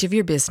stage of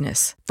your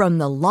business. From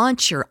the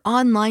launch your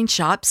online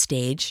shop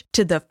stage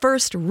to the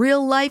first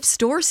real-life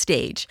store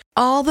stage,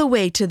 all the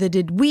way to the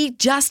did we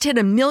just hit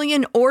 1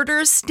 million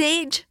orders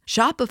stage.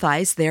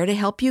 Shopify's there to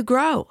help you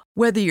grow.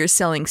 Whether you're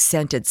selling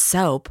scented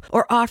soap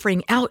or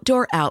offering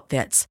outdoor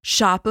outfits,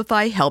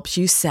 Shopify helps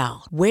you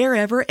sell.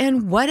 Wherever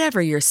and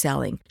whatever you're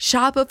selling,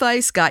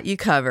 Shopify's got you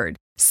covered.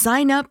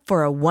 Sign up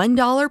for a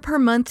 $1 per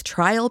month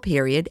trial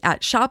period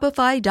at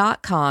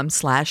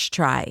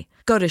shopify.com/try.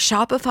 Go to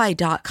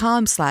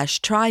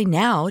shopify.com/try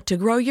now to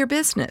grow your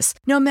business,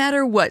 no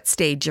matter what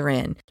stage you're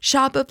in.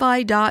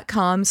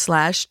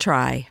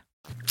 Shopify.com/try.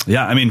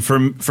 Yeah, I mean, for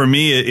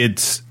me,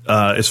 it's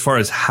as far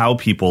as how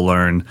people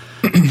learn,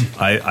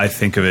 I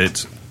think of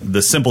it,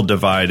 the simple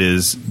divide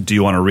is, do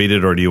you want to read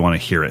it or do you want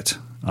to hear it?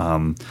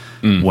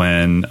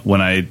 When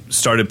I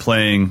started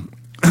playing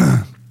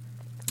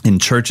in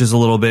churches a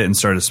little bit and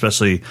started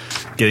especially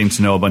getting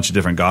to know a bunch of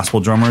different gospel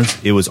drummers,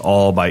 it was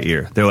all by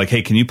ear. They're like,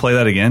 hey, can you play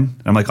that again?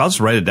 And I'm like, I'll just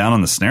write it down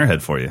on the snare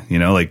head for you,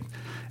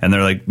 and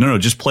they're like, no,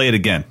 just play it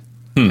again.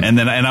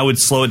 And I would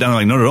slow it down. I'm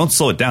like, no, don't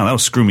slow it down. That'll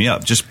screw me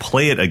up. Just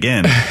play it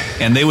again.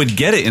 And they would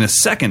get it in a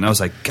second. I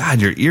was like,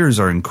 God, your ears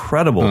are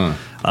incredible.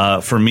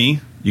 For me,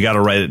 you got to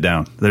write it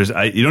down.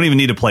 You don't even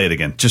need to play it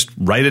again. Just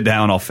write it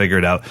down. I'll figure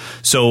it out.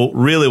 So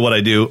really what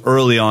I do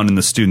early on in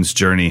the student's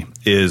journey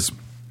is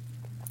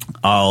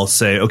I'll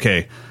say,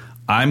 okay,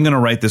 I'm going to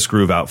write this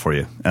groove out for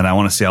you. And I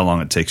want to see how long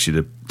it takes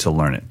you to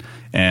learn it.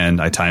 And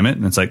I time it.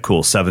 And it's like,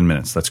 cool, 7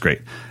 minutes. That's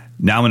great.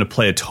 Now I'm going to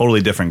play a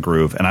totally different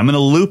groove. And I'm going to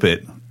loop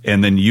it.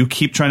 And then you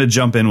keep trying to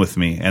jump in with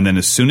me. And then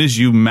as soon as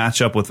you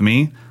match up with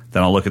me,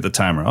 then I'll look at the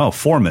timer. Oh,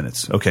 4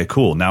 minutes. Okay,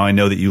 cool. Now I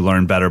know that you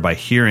learn better by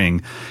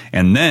hearing.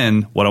 And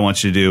then what I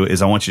want you to do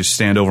is I want you to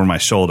stand over my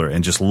shoulder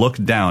and just look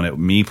down at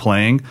me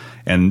playing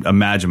and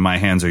imagine my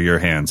hands are your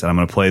hands. And I'm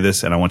going to play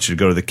this and I want you to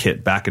go to the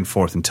kit back and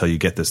forth until you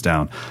get this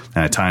down.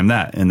 And I time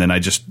that. And then I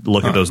just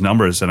look at those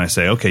numbers and I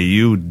say, okay,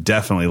 you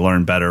definitely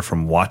learn better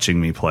from watching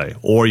me play.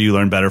 Or you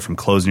learn better from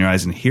closing your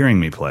eyes and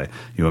hearing me play.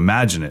 You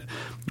imagine it.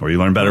 Or you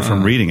learn better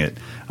from reading it.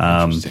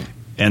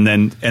 And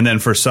then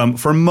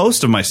for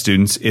most of my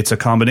students, it's a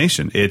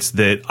combination. It's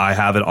that I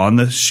have it on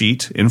the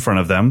sheet in front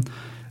of them.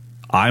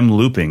 I'm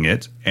looping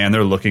it, and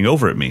they're looking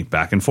over at me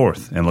back and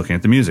forth and looking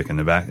at the music in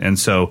the back. And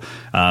so,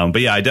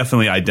 but yeah, I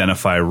definitely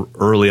identify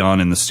early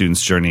on in the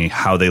student's journey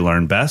how they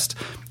learn best.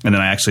 And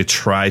then I actually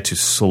try to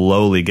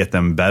slowly get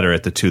them better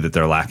at the two that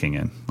they're lacking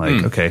in.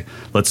 Like, okay,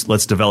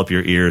 let's develop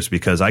your ears,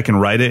 because I can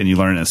write it and you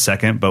learn it in a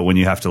second, but when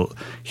you have to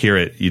hear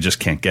it, you just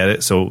can't get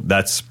it. So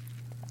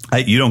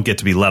you don't get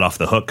to be let off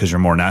the hook because you're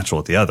more natural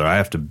at the other. I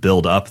have to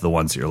build up the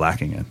ones that you're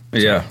lacking in. So.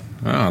 Yeah,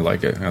 I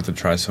like it. I have to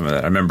try some of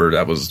that. I remember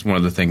that was one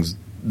of the things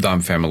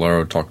Dom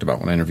Familaro talked about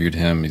when I interviewed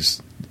him.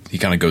 He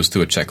kind of goes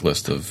through a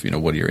checklist of,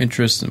 what are your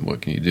interests and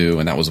what can you do?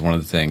 And that was one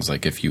of the things,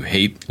 like, if you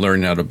hate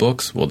learning out of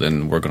books, well,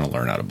 then we're going to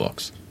learn out of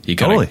books. He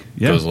kind of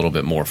goes a little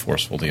bit more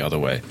forceful the other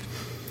way.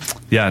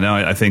 Yeah, no,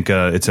 I think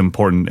it's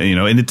important,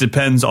 and it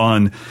depends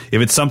on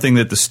if it's something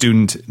that the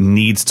student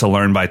needs to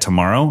learn by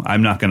tomorrow.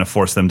 I'm not going to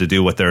force them to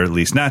do what they're at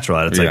least natural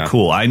at. It's like,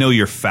 cool, I know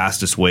your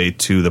fastest way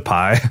to the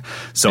pie,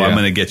 so I'm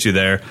going to get you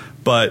there.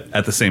 But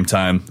at the same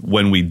time,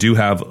 when we do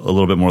have a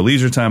little bit more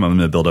leisure time, I'm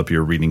going to build up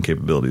your reading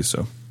capabilities.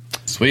 So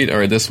sweet. All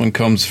right, this one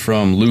comes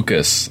from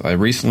Lucas. I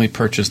recently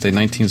purchased a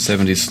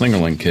 1970s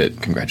Slingerland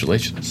kit.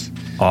 Congratulations.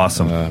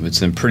 Awesome.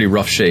 It's in pretty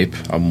rough shape.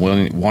 I'm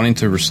wanting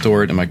to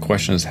restore it, and my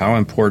question is, how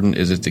important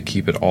is it to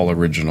keep it all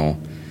original?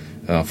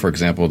 For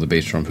example, the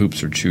bass drum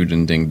hoops are chewed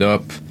and dinged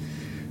up.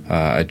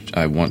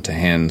 I want to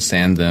hand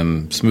sand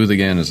them smooth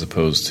again as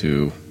opposed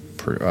to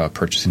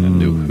purchasing a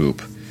new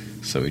hoop.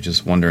 So we're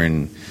just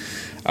wondering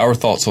our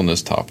thoughts on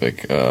this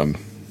topic.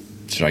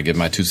 Should I give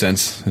my 2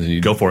 cents?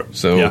 Go for it.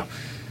 So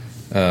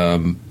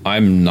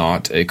I'm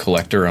not a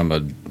collector. I'm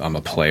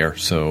a player.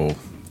 So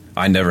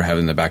I never have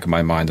in the back of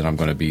my mind that I'm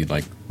going to be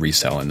like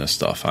reselling this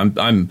stuff.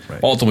 I'm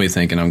ultimately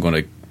thinking I'm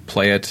going to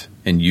play it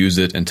and use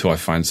it until I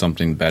find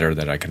something better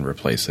that I can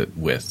replace it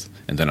with,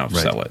 and then I'll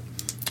sell it.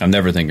 I'm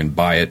never thinking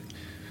buy it,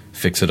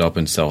 fix it up,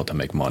 and sell it to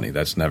make money.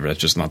 That's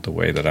just not the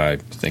way that I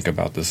think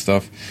about this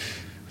stuff.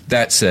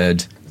 That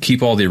said,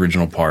 keep all the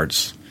original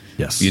parts.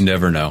 Yes. You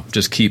never know.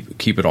 Just keep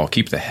it all.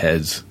 Keep the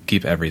heads.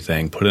 Keep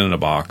everything. Put it in a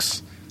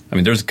box. I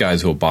mean, there's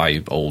guys who will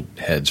buy old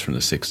heads from the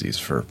 60s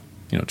for,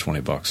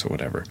 $20 or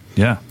whatever.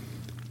 Yeah.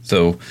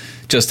 So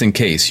just in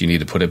case you need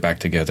to put it back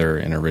together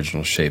in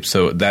original shape.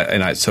 So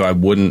I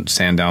wouldn't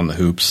sand down the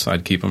hoops.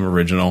 I'd keep them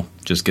original.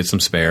 Just get some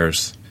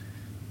spares.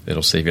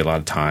 It'll save you a lot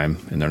of time,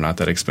 and they're not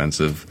that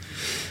expensive.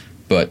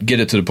 But get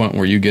it to the point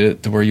where you get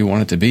it to where you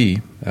want it to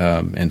be,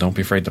 and don't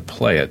be afraid to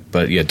play it.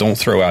 But yeah, don't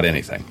throw out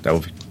anything. That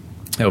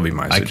would be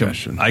my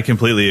suggestion. I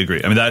completely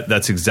agree. I mean,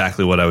 that's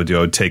exactly what I would do.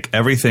 I would take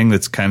everything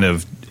that's kind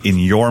of in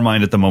your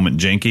mind at the moment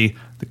janky,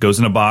 that goes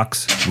in a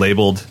box,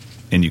 labeled,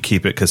 and you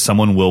keep it because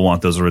someone will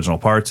want those original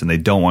parts, and they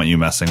don't want you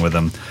messing with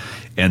them.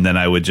 And then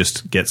I would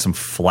just get some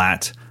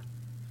flat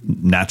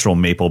natural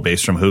maple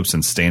bass drum hoops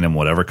and stain them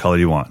whatever color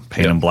you want.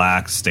 Paint them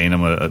black, stain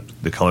them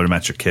the color to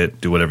match your kit,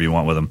 do whatever you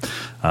want with them.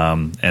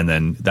 And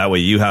then that way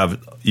you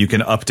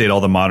can update all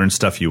the modern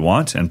stuff you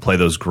want and play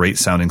those great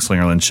sounding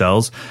Slingerland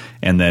shells.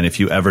 And then if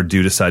you ever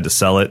do decide to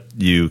sell it,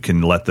 you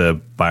can let the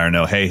buyer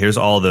know, hey, here's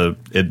all the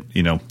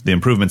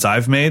improvements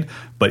I've made,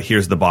 but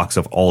here's the box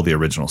of all the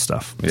original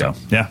stuff. Yeah. So,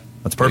 yeah,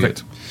 that's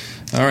perfect.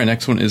 All right,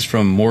 next one is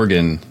from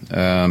Morgan.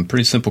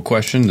 Pretty simple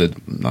question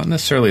that not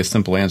necessarily a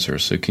simple answer.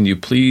 So can you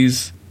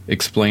please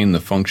explain the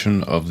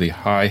function of the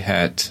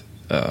hi-hat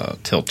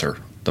tilter,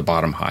 the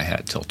bottom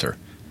hi-hat tilter?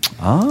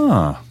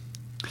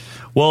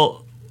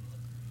 Well,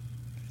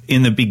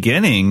 in the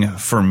beginning,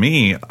 for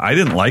me, I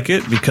didn't like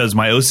it because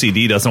my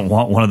OCD doesn't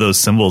want one of those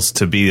cymbals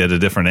to be at a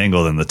different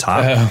angle than the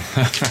top.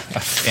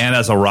 And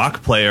as a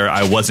rock player,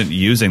 I wasn't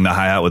using the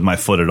hi-hat with my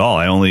foot at all.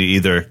 I only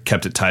either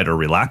kept it tight or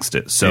relaxed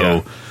it.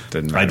 So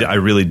I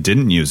really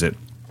didn't use it.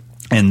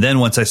 And then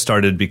once I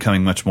started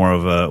becoming much more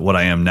of what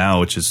I am now,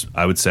 which is,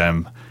 I would say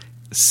I'm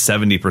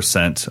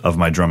 70% of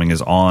my drumming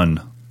is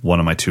on one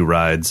of my two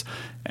rides,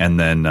 and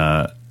then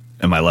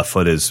and my left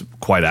foot is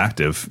quite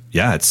active.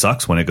 Yeah, it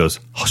sucks when it goes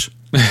hush,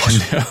 hush,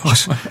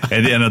 hush,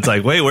 and it's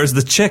like, wait, where's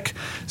the chick?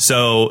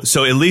 So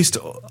at least,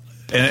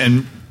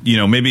 and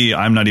maybe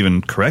I'm not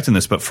even correct in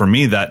this, but for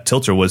me, that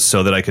tilter was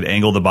so that I could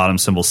angle the bottom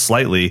cymbal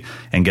slightly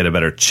and get a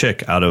better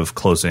chick out of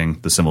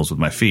closing the cymbals with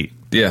my feet.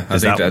 Yeah, I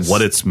think that's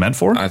what it's meant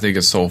for. I think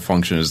its sole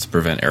function is to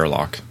prevent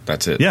airlock.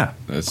 That's it. Yeah.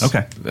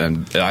 Okay.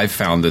 And I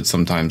found that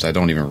sometimes I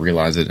don't even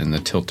realize it, and the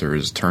tilter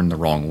is turned the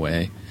wrong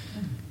way,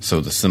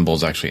 so the cymbal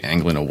is actually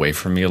angling away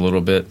from me a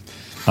little bit.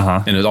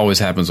 And it always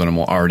happens when I'm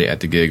already at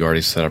the gig,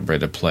 already set up, ready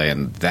to play,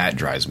 and that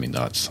drives me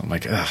nuts. I'm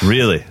like, ugh.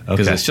 Really?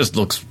 Because it's just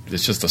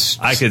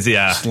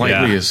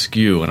slightly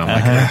askew, and I'm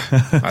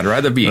like, I'd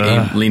rather be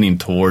leaning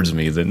towards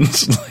me than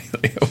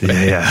slightly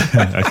away.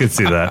 Yeah, I could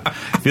see that.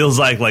 Feels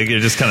like you're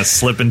just kind of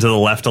slipping to the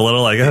left a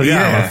little, like, I'm going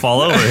to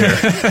fall over here.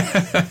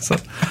 So,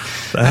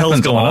 the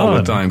hell's going on? All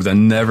the time, because I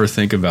never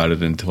think about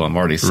it until I'm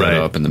already set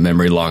up, and the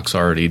memory lock's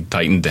already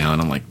tightened down.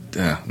 I'm like,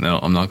 no,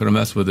 I'm not going to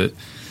mess with it.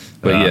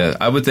 But yeah,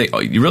 I would think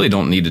you really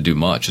don't need to do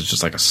much. It's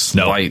just like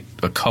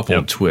a couple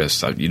of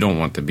twists. You don't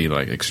want to be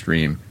like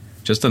extreme,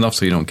 just enough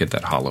so you don't get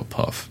that hollow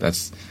puff.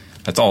 That's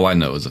all I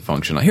know is the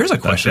function. Now, here's a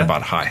question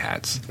about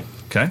hi-hats.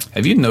 Okay.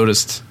 Have you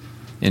noticed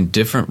in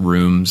different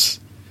rooms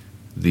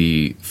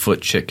the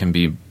foot chick can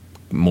be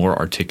more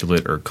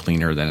articulate or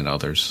cleaner than in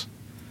others?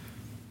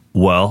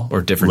 Well,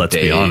 or different let's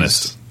days? Be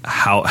honest.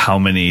 How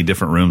many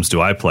different rooms do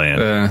I play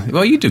in?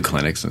 Well, you do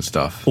clinics and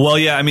stuff. Well,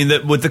 yeah. I mean,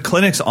 with the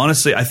clinics,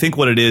 honestly, I think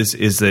what it is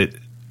that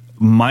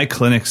my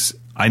clinics,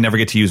 I never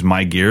get to use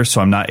my gear, so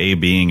I'm not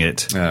A-B'ing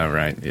it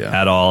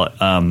at all.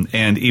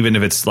 And even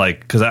if it's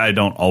because I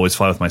don't always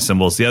fly with my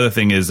cymbals. The other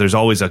thing is there's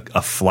always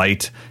a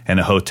flight and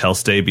a hotel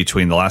stay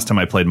between the last time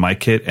I played my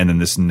kit and then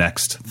this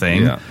next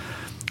thing. Yeah.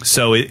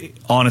 So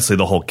honestly,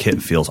 the whole kit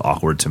feels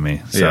awkward to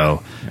me.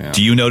 So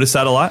do you notice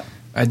that a lot?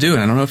 I do,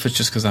 and I don't know if it's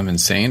just because I'm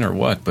insane or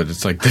what, but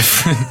it's like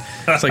different.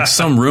 It's like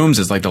some rooms,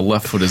 it's like the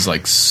left foot is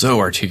like so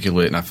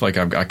articulate, and I feel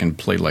like I can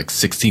play like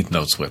 16th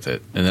notes with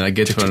it. And then I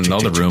get to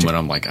another room, and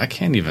I'm like, I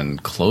can't even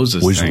close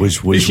this thing.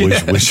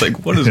 It's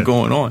like, what is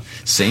going on?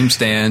 Same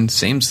stand,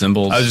 same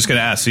cymbals. I was just going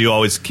to ask, so you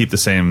always keep the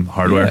same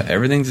hardware? Yeah,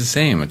 everything's the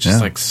same. It's just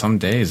like some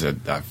days, I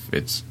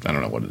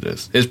don't know what it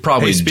is. It's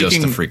probably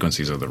just the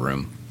frequencies of the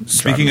room.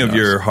 Speaking of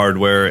your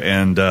hardware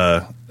and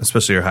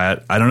especially your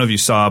hat, I don't know if you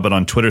saw, but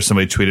on Twitter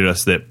somebody tweeted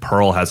us that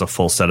Pearl has a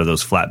full set of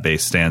those flat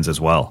bass stands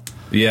as well.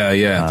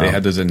 Yeah. They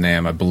had those at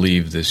NAMM, I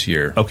believe, this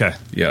year. Okay.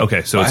 Yeah.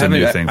 Okay, so it's a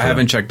new thing. I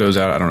haven't checked those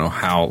out. I don't know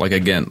how. Like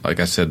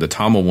I said, the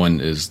Tama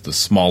one is the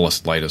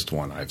smallest, lightest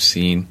one I've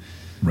seen.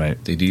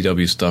 Right. The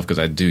DW stuff, because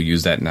I do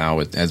use that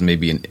now, it has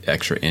maybe an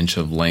extra inch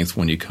of length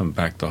when you come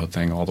back the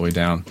thing all the way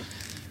down.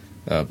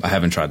 I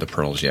haven't tried the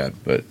Pearls yet,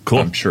 but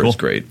I'm sure it's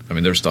great. I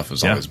mean, their stuff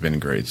has always been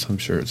great, so I'm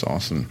sure it's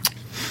awesome.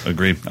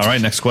 Agreed. All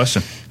right, next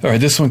question. All right,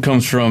 this one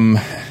comes from,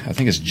 I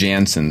think it's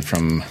Jansen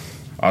from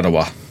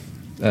Ottawa.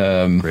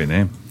 Great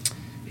name.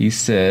 He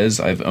says,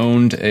 I've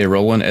owned a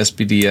Roland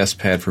SPDS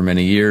pad for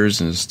many years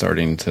and is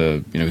starting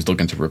to, he's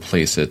looking to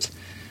replace it.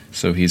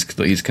 So he's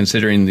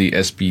considering the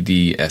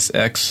SPD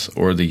SX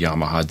or the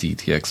Yamaha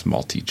DTX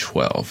Multi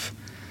 12.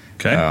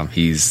 Okay.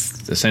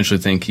 He's essentially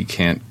think he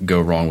can't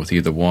go wrong with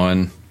either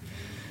one.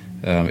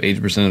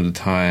 80% of the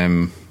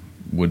time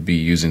would be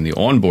using the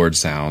onboard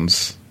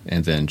sounds,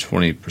 and then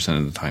 20%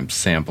 of the time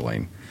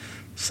sampling.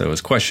 So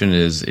his question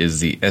is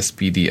the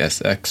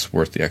SPD-SX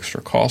worth the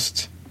extra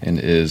cost? And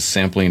is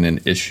sampling an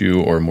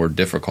issue or more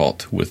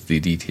difficult with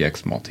the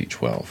DTX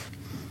Multi-12?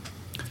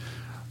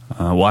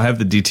 Well, I have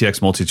the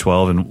DTX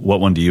Multi-12, and what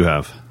one do you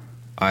have?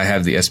 I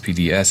have the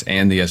SPD-S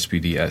and the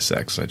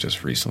SPD-SX. I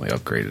just recently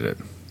upgraded it.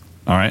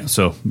 All right,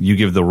 so you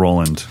give the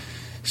Roland.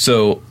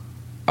 So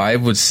I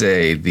would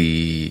say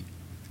the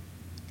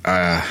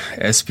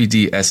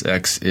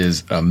SPD-SX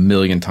is a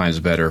million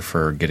times better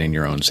for getting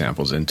your own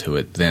samples into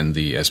it than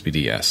the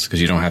SPD-S, because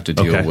you don't have to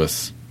deal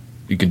with...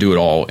 You can do it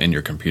all in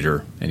your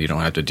computer, and you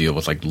don't have to deal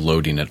with like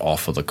loading it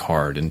off of the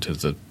card into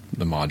the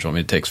module. I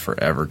mean, it takes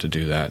forever to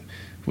do that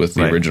with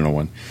the original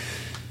one.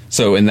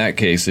 So in that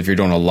case, if you're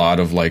doing a lot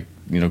of like,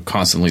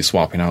 constantly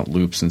swapping out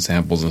loops and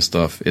samples and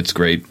stuff, it's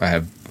great. I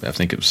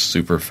think it was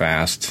super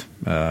fast.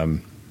 I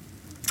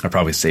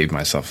probably saved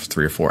myself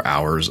 3 or 4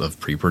 hours of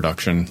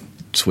pre-production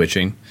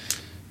switching.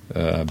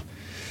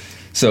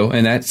 So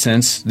in that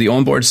sense, the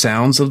onboard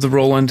sounds of the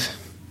Roland,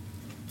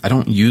 I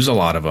don't use a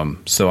lot of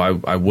them, so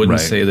I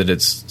wouldn't say that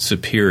it's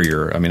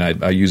superior. I mean,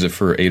 I use it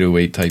for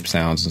 808 type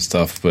sounds and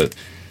stuff, but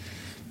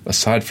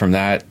aside from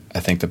that,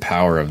 I think the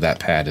power of that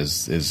pad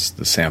is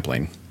the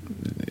sampling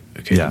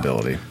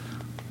capability.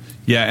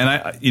 Yeah, and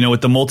I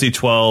with the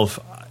Multi-12,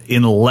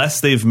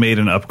 unless they've made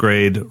an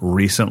upgrade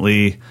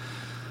recently,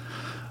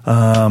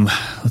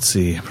 let's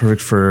see,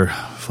 perfect for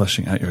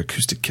fleshing out your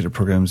acoustic kit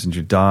programs and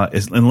your DAW.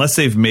 Unless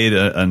they've made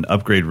an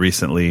upgrade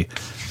recently,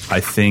 I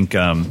think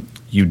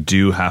you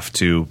do have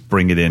to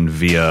bring it in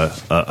via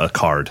a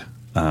card.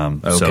 So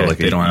like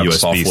they don't have USB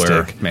a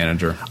software stick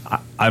manager.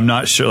 I'm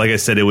not sure. Like I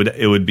said, it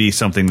would be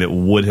something that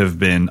would have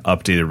been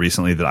updated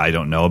recently that I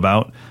don't know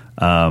about.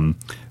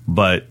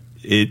 But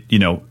it,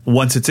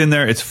 once it's in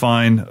there, it's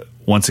fine.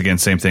 Once again,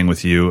 same thing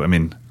with you. I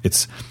mean,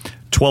 it's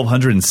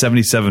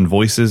 1,277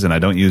 voices, and I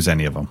don't use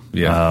any of them.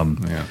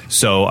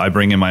 So I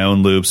bring in my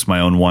own loops,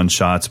 my own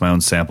one-shots, my own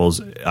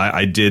samples.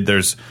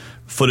 There's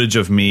footage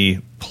of me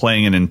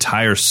playing an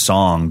entire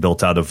song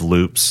built out of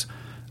loops,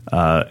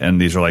 and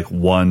these are like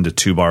 1 to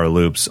 2 bar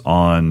loops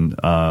on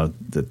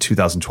the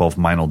 2012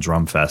 Meinl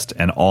Drum Fest,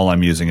 and all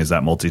I'm using is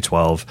that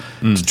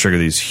Multi-12 to trigger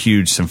these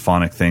huge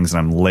symphonic things, and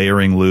I'm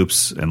layering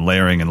loops and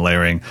layering and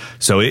layering.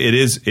 So it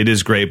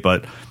is great,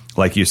 but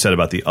like you said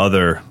about the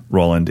other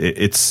Roland,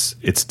 it's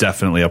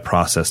definitely a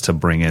process to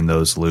bring in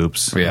those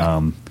loops.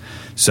 And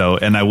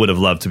I would have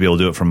loved to be able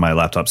to do it from my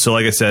laptop. So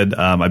like I said,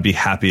 I'd be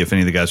happy if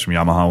any of the guys from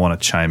Yamaha want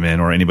to chime in,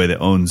 or anybody that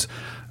owns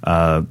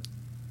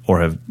or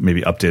have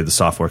maybe updated the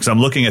software. Because I'm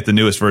looking at the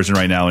newest version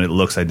right now, and it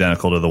looks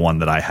identical to the one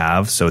that I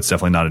have. So it's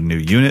definitely not a new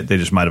unit. They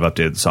just might have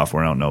updated the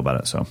software. I don't know about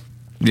it. So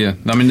yeah,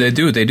 I mean they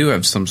do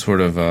have some sort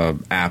of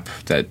app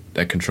that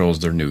controls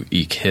their new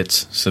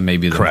e-kits. So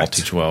maybe the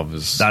Multi-12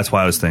 is that's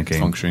why I was thinking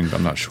functioning, but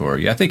I'm not sure.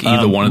 Yeah, I think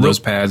either one of those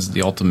pads,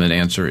 the ultimate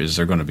answer is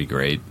they're going to be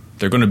great.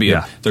 They're going to be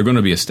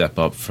a step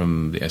up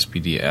from the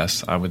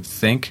SPD-S, I would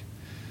think.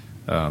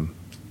 And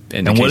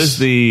what is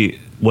the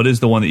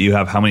one that you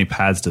have? How many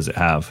pads does it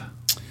have?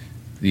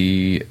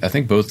 I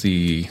think both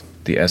the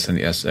S and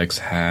the SX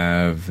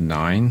have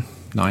nine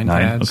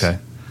pads. Okay,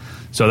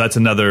 so that's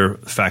another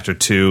factor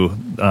too.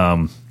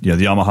 The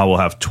Yamaha will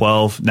have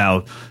 12.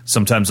 Now,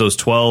 sometimes those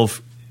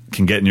 12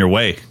 can get in your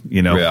way.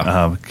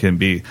 Can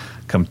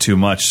become too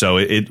much. So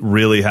it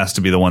really has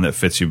to be the one that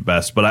fits you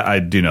best. But I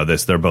do know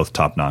this; they're both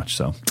top notch.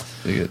 So,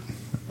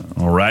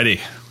 alrighty,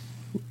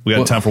 we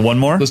got time for one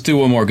more. Let's do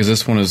one more because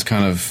this one is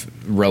kind of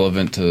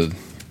relevant to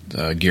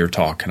gear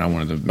talk, and I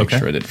wanted to make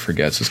sure I didn't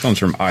forget. So this comes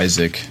from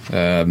Isaac.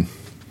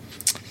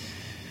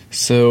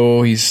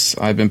 So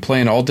I've been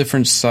playing all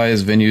different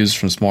size venues,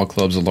 from small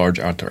clubs to large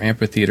outdoor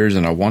amphitheaters,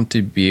 and I want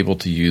to be able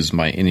to use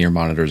my in-ear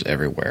monitors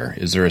everywhere.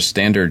 Is there a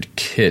standard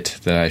kit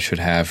that I should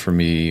have for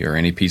me, or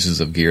any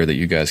pieces of gear that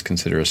you guys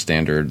consider a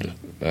standard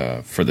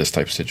for this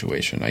type of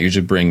situation? I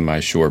usually bring my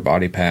Shure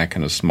body pack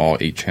and a small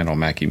 8-channel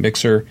Mackie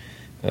mixer,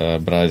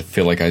 but I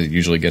feel like I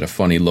usually get a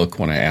funny look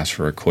when I ask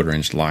for a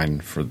 1/4-inch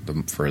line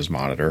for his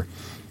monitor.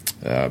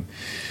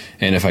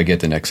 And if I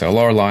get an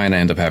XLR line, I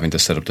end up having to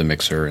set up the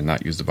mixer and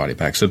not use the body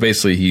pack. So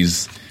basically,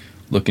 he's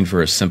looking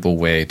for a simple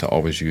way to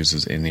always use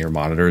his in-ear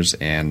monitors.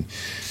 And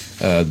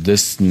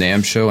this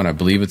NAMM show, and I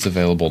believe it's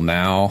available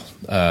now,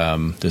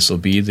 this will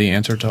be the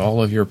answer to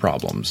all of your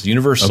problems.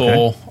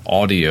 Universal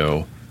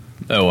Audio,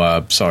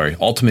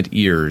 Ultimate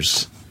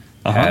Ears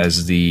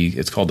has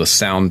it's called the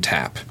Sound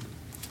Tap.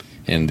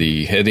 And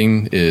the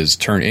heading is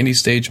turn any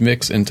stage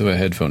mix into a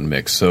headphone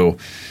mix. So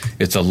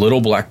it's a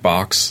little black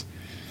box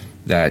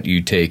that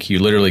you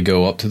literally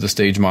go up to the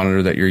stage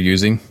monitor that you're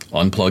using,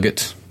 unplug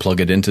it, plug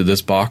it into this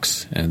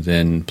box, and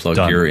then plug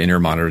your in-ear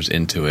monitors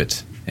into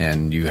it.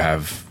 And you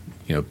have,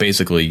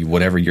 basically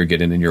whatever you're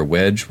getting in your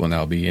wedge will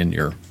now be in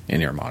your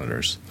in-ear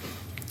monitors.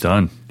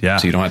 Done. Yeah.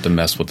 So you don't have to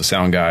mess with the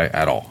sound guy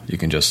at all. You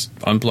can just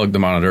unplug the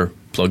monitor,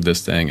 plug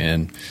this thing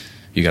in.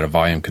 You got a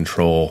volume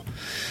control.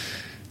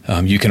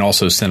 You can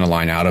also send a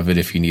line out of it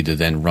if you need to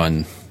then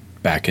run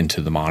back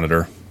into the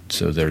monitor.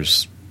 So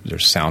there's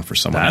there's sound for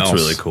someone else.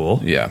 That's really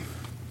cool. Yeah.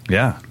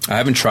 Yeah. I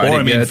haven't tried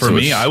it yet. For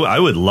me, I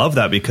would love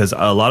that, because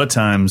a lot of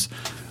times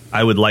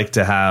I would like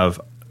to have,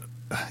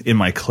 in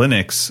my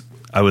clinics,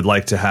 I would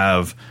like to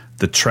have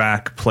the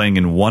track playing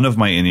in one of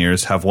my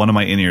in-ears, have one of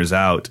my in-ears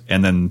out,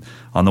 and then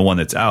on the one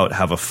that's out,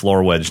 have a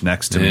floor wedge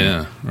next to me.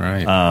 Yeah,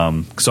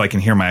 right. So I can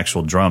hear my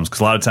actual drums. Because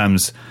a lot of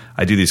times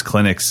I do these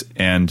clinics,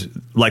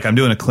 and like I'm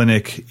doing a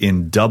clinic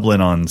in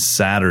Dublin,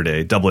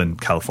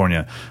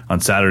 California on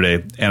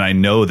Saturday, and I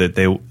know that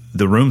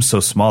the room's so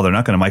small, they're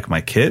not going to mic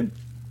my kit.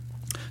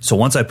 So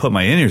once I put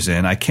my in-ears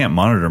in, I can't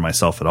monitor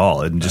myself at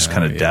all. I'm just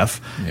kind of deaf,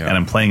 and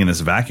I'm playing in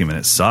this vacuum, and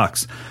it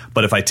sucks.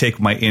 But if I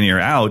take my in-ear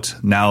out,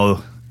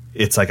 now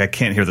it's like I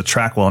can't hear the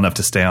track well enough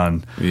to stay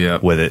on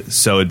with it.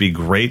 So it'd be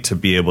great to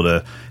be able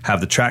to have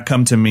the track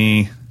come to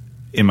me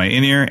in my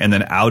in-ear, and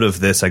then out of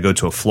this I go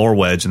to a floor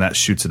wedge, and that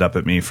shoots it up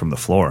at me from the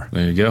floor.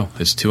 There you go.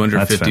 It's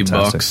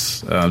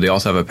 $250. They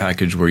also have a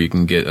package where you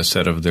can get a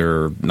set of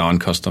their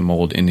non-custom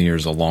mold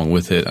in-ears along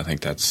with it. I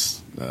think that's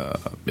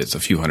it's a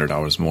few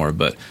 $100s more,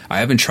 but I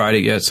haven't tried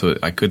it yet, so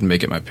I couldn't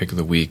make it my pick of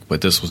the week.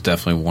 But this was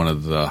definitely one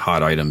of the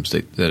hot items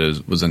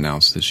that was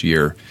announced this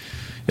year.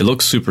 It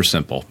looks super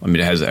simple. I mean,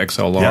 it has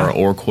XLR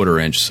or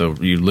quarter-inch, so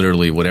you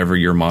literally, whatever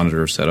your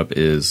monitor setup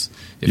is,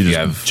 if you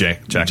have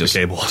jack the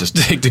cable, just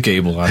take the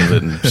cable out of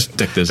it and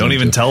stick this. Don't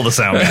even tell the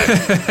sound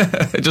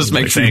guy. Just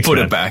make sure you put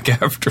it back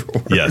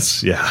afterwards.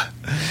 Yes, yeah,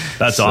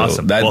 that's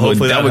awesome. That would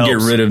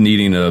get rid of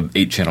needing a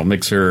 8-channel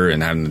mixer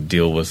and having to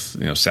deal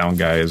with sound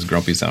guys,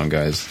 grumpy sound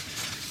guys.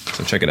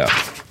 So check it out.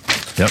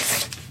 Yep.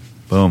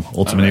 Boom.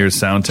 Ultimate Ears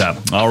Sound Tap.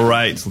 All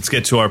right, let's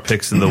get to our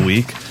picks of the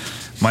week.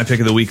 My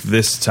pick of the week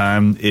this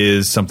time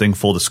is something,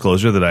 full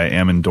disclosure, that I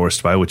am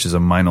endorsed by, which is a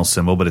Meinl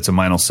cymbal, but it's a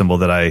Meinl cymbal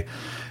that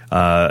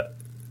I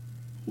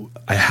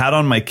had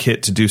on my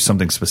kit to do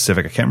something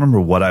specific. I can't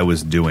remember what I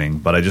was doing,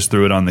 but I just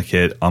threw it on the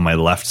kit on my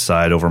left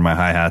side over my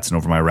hi-hats and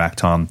over my rack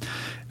tom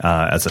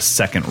as a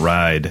second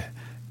ride,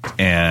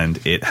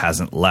 and it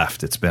hasn't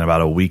left. It's been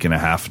about a week and a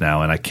half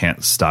now, and I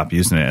can't stop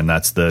using it, and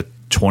that's the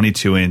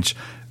 22-inch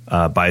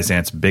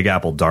Byzance Big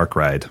Apple Dark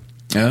Ride.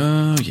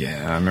 Oh,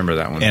 yeah, I remember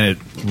that one. And it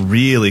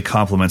really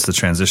complements the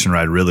transition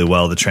ride really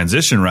well. The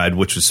transition ride,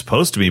 which was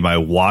supposed to be my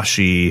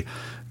washy,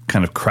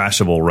 kind of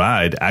crashable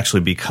ride,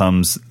 actually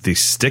becomes the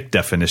stick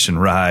definition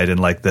ride, and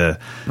like the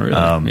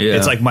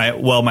it's like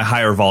my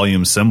higher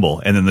volume cymbal.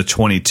 And then the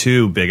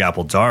 22 Big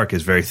Apple Dark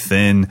is very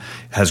thin,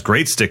 has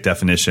great stick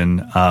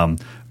definition,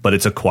 but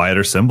it's a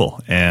quieter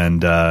cymbal.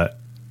 And yeah,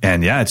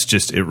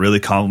 it really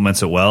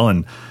complements it well.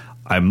 And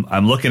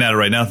I'm looking at it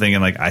right now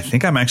thinking, like, I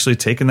think I'm actually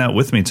taking that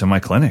with me to my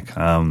clinic.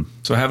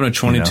 So having a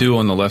 22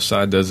 on the left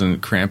side doesn't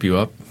cramp you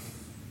up?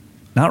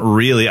 Not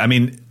really. I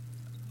mean,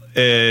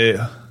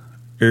 no,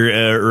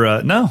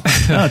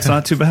 it's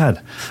not too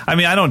bad. I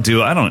mean, I don't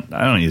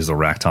use the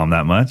rack tom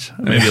that much.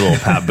 Maybe a little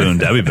Pat Boone,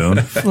 Debbie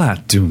Boone,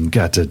 flat doom,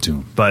 gata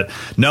doom. But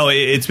no,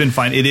 it's been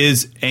fine. It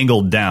is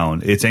angled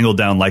down. It's angled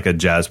down like a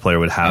jazz player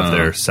would have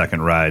their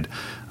second ride.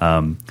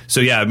 So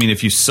yeah, I mean,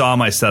 if you saw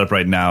my setup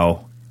right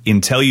now,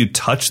 until you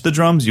touch the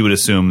drums, you would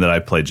assume that I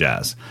play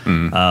jazz.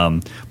 But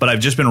I've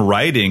just been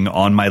writing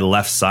on my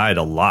left side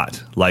a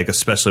lot, like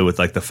especially with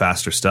like the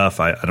faster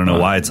stuff. I don't know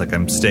why. It's like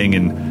I'm staying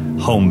in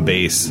home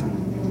base.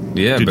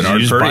 Yeah, did you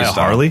just buy a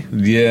Harley?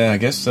 Yeah, I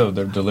guess so.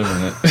 They're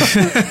delivering it.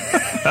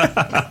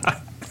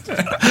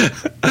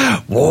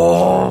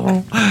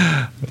 Whoa!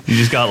 You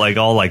just got like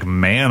all like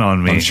man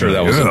on me. I'm sure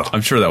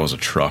that was a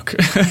truck.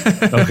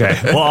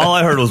 Okay. Well, all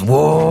I heard was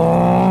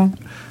whoa.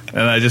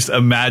 And I just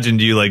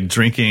imagined you like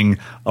drinking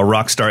a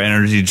Rockstar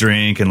Energy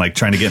drink and like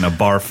trying to get in a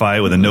bar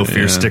fight with a No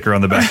Fear sticker on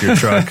the back of your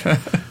truck.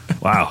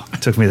 Wow.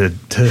 It took me to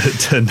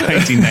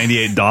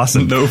 1998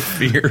 Dawson. No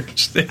Fear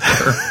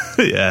sticker.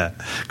 Yeah.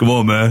 Come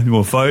on, man. You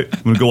want to fight?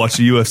 I'm going to go watch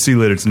the UFC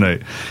later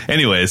tonight.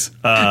 Anyways.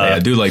 Hey, I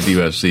do like the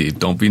UFC.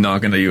 Don't be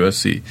knocking the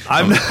UFC.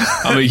 I'm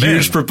a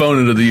huge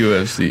proponent of the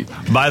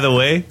UFC. By the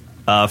way,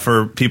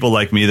 for people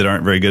like me that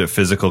aren't very good at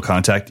physical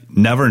contact,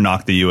 never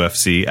knock the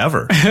UFC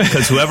ever,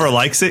 because whoever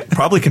likes it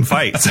probably can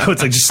fight. So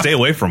it's like, just stay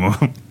away from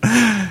them.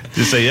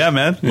 Just say, yeah,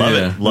 man, love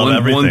it, love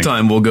everything. One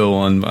time we'll go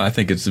on. I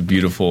think it's a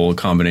beautiful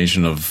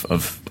combination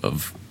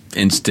of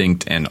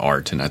instinct and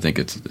art, and I think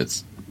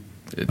it's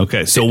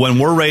okay. So when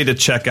we're ready to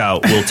check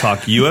out, we'll talk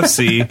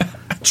UFC,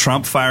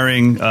 Trump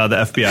firing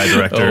the FBI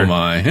director. Oh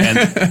my!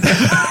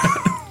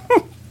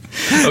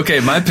 Okay,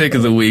 my pick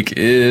of the week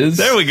is.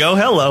 There we go.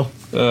 Hello.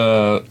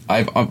 I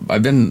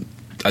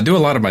do a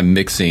lot of my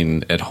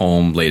mixing at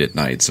home late at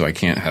night, so I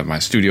can't have my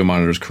studio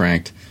monitors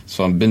cranked.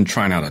 So I've been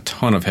trying out a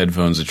ton of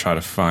headphones to try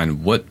to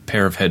find what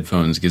pair of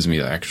headphones gives me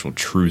the actual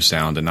true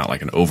sound and not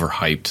like an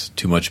overhyped,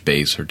 too much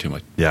bass or too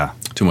much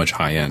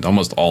high end.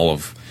 Almost all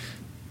of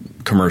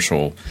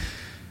commercial,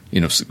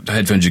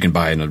 headphones you can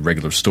buy in a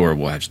regular store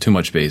will have too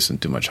much bass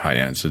and too much high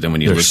end. So then when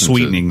they're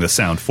sweetening the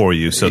sound for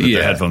you so that the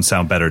headphones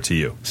sound better to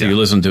you. So you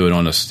listen to it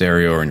on a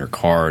stereo or in your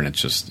car, and it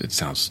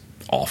sounds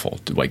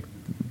awful, like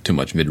too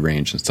much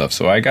mid-range and stuff.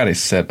 So I got a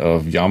set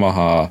of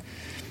Yamaha,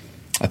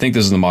 I think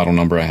this is the model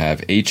number I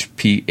have,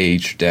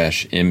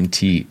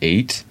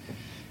 HPH-MT8,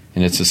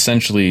 And it's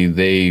essentially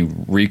they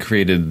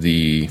recreated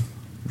the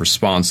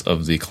response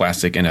of the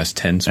classic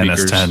NS10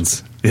 speakers.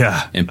 NS10s.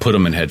 Yeah. And put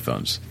them in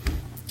headphones.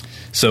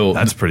 So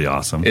that's pretty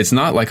awesome. It's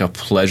not like a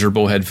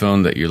pleasurable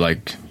headphone that you're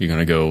going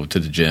to go to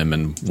the gym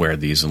and wear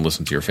these and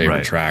listen to your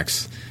favorite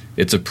tracks.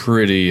 It's a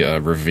pretty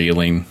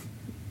revealing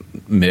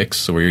mix,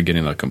 so where you're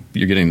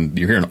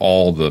hearing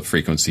all the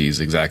frequencies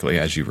exactly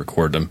as you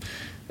record them,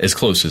 as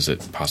close as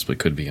it possibly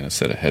could be in a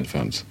set of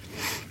headphones.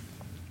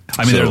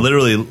 I mean, they're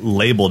literally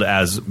labeled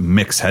as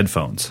mix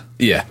headphones.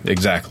 Yeah,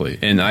 exactly.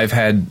 And I've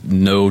had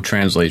no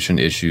translation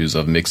issues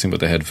of mixing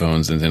with the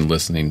headphones and then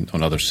listening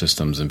on other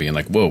systems and being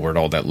like, whoa, where'd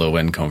all that low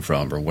end come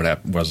from? Or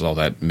where's all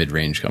that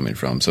mid-range coming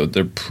from? So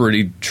they're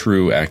pretty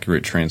true,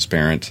 accurate,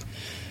 transparent.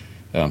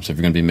 So if you're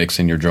going to be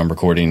mixing your drum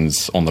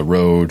recordings on the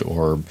road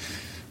or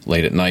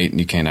late at night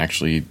and you can't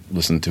actually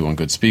listen to on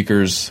good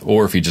speakers,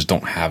 or if you just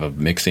don't have a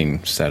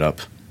mixing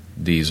setup,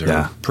 these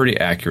are pretty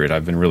accurate.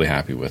 I've been really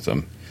happy with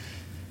them.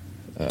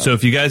 So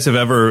if you guys have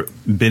ever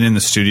been in the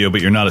studio,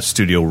 but you're not a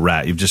studio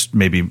rat, you've just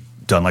maybe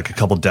done like a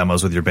couple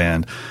demos with your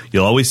band,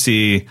 you'll always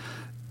see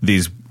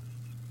these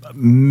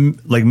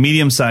like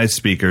medium-sized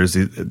speakers,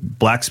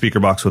 black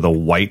speaker box with a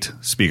white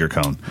speaker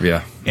cone.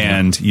 Yeah.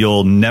 And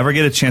you'll never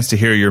get a chance to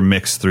hear your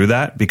mix through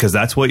that because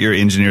that's what your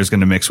engineer is going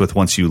to mix with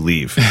once you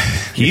leave.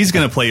 He's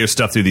going to play your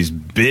stuff through these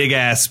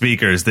big-ass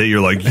speakers that you're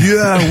like,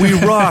 yeah, we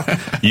rock.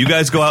 You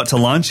guys go out to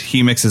lunch,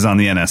 he mixes on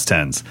the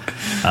NS10s.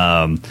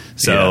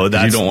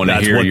 That's, you don't want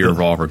to hear your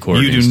raw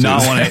recordings. You do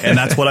not want to, and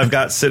that's what I've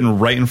got sitting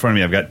right in front of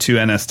me. I've got 2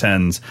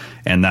 NS10s,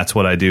 and that's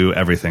what I do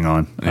everything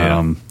on.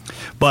 Yeah.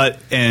 But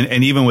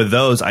even with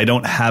those, I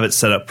don't have it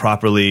set up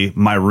properly.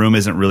 My room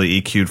isn't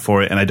really EQ'd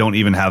for it, and I don't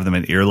even have them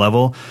at ear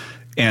level.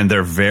 And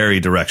they're very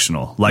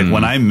directional. Like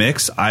when I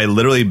mix, I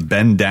literally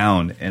bend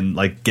down and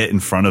like get in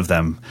front of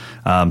them.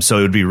 So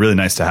it would be really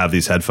nice to have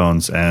these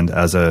headphones. And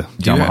as a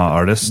Yamaha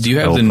artist, do you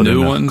have the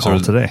new ones or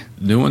today?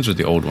 New ones or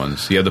the old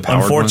ones? You have the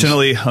powered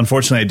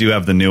Unfortunately, I do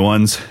have the new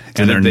ones,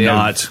 and they're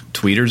not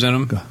tweeters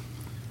in them.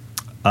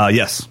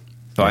 Yes.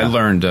 So I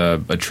learned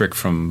a trick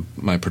from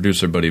my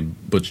producer buddy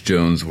Butch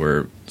Jones,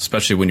 where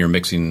especially when you're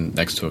mixing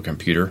next to a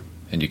computer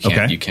and you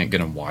can't get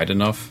them wide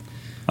enough.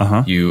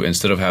 You,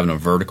 instead of having them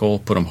vertical,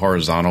 put them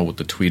horizontal with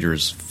the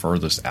tweeters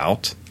furthest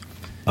out.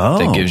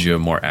 That gives you a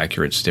more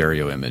accurate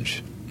stereo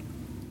image.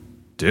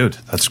 Dude,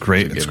 that's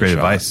great. That's great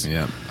advice.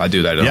 Yeah, I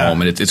do that at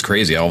home, and it's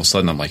crazy. All of a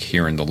sudden, I'm like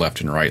hearing the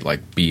left and right,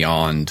 like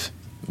beyond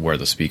where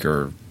the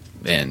speaker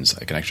ends.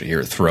 I can actually hear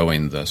it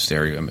throwing the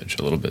stereo image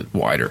a little bit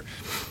wider.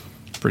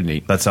 Pretty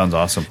neat. That sounds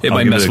awesome. It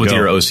might mess with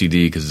your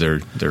OCD because they're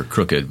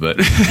crooked, but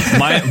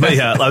I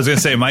was going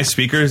to say my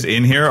speakers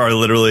in here are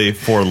literally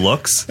for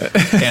looks, and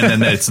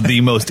then it's the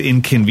most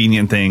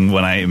inconvenient thing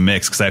when I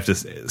mix because I have to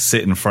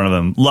sit in front of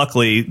them.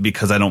 Luckily,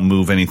 because I don't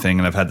move anything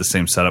and I've had the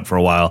same setup for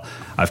a while,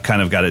 I've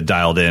kind of got it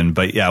dialed in.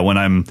 But yeah,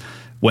 when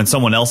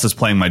someone else is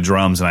playing my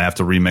drums and I have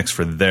to remix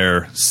for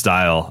their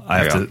style, I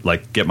have to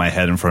like get my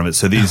head in front of it.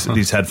 So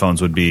these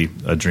headphones would be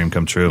a dream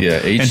come true. Yeah,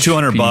 and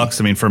 $200.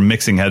 I mean, for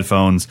mixing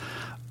headphones.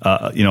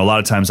 A lot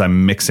of times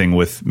I'm mixing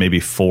with maybe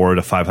 $400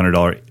 to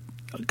 $500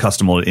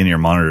 custom in-ear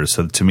monitors.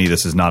 So to me,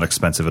 this is not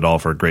expensive at all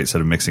for a great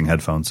set of mixing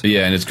headphones.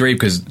 Yeah, and it's great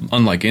because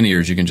unlike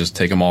in-ears, you can just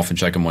take them off and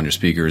check them on your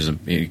speakers, and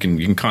you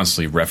can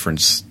constantly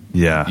reference.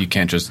 Yeah, you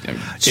can't just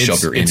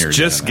shove your in-ears. It's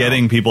just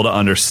getting people to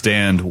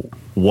understand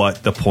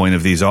what the point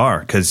of these are,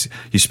 because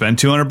you spend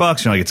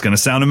 $200, you're like, it's going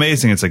to sound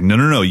amazing. It's like,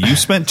 no, you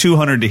spent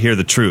 $200 to hear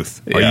the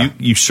truth. Are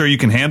you sure you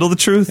can handle the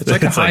truth? It's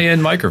like a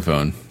high-end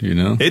microphone, you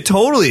know? It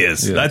totally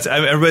is. Yeah.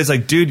 Everybody's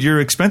like, dude, your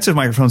expensive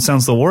microphone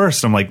sounds the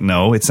worst. I'm like,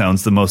 no, it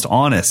sounds the most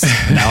honest.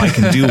 Now I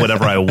can do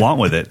whatever I want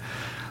with it.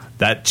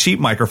 That cheap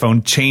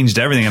microphone changed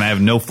everything, and I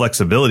have no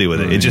flexibility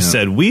with it. It just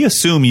said, we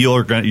assume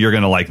you're going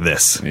to like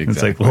this. Exactly.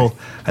 It's like, well,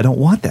 I don't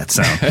want that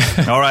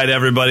sound. All right,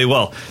 everybody.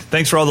 Well,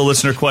 thanks for all the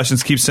listener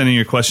questions. Keep sending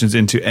your questions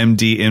into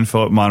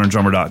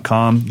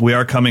mdinfo@moderndrummer.com. We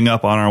are coming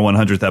up on our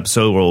 100th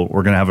episode.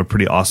 We're going to have a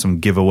pretty awesome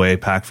giveaway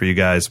pack for you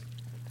guys.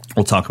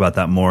 We'll talk about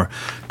that more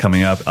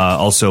coming up.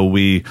 Also,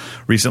 we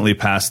recently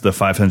passed the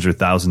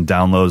 500,000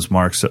 downloads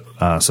mark, so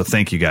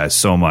thank you guys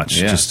so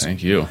much. Yeah,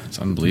 thank you. It's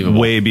unbelievable.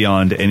 Way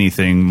beyond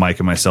anything Mike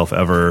and myself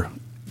ever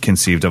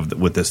conceived of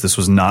with this. This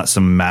was not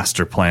some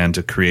master plan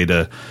to create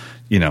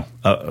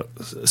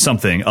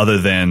something other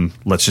than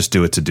let's just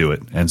do it to do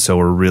it. And so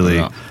we're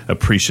really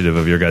appreciative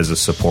of your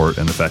guys' support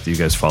and the fact that you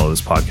guys follow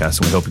this podcast.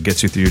 And we hope it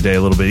gets you through your day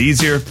a little bit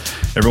easier.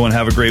 Everyone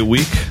have a great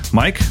week.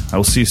 Mike, I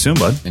will see you soon,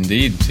 bud.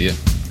 Indeed. See you.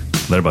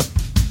 Later, bud.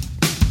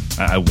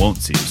 I won't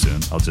see you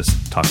soon. I'll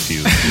just talk to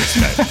you via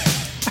Skype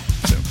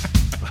soon.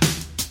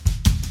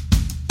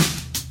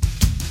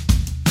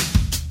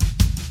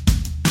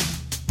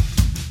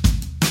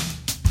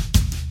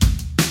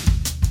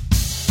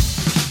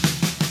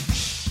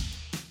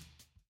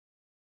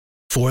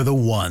 For the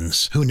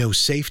ones who know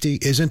safety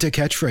isn't a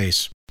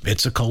catchphrase,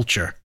 it's a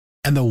culture.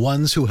 And the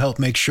ones who help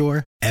make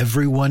sure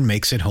everyone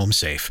makes it home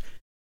safe.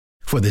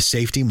 For the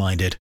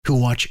safety-minded who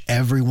watch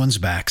everyone's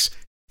backs,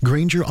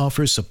 Grainger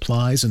offers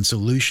supplies and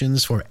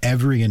solutions for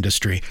every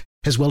industry,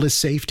 as well as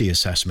safety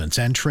assessments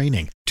and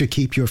training to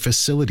keep your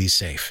facilities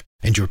safe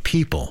and your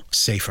people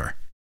safer.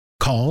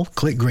 Call,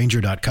 click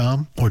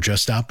Grainger.com, or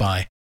just stop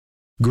by.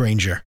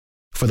 Grainger,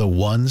 for the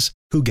ones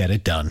who get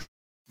it done.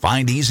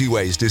 Find easy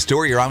ways to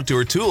store your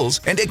outdoor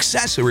tools and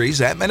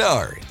accessories at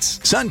Menards.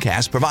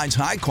 Suncast provides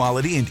high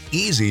quality and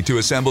easy to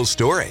assemble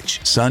storage.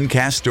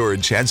 Suncast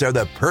storage sheds are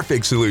the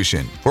perfect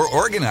solution for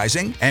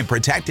organizing and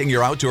protecting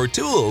your outdoor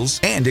tools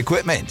and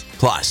equipment.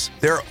 Plus,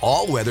 their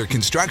all-weather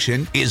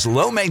construction is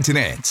low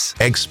maintenance.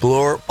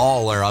 Explore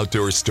all our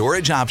outdoor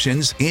storage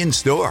options in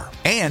store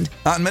and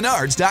on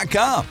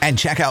Menards.com. And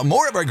check out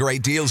more of our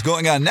great deals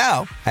going on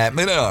now at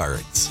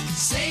Menards.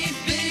 Save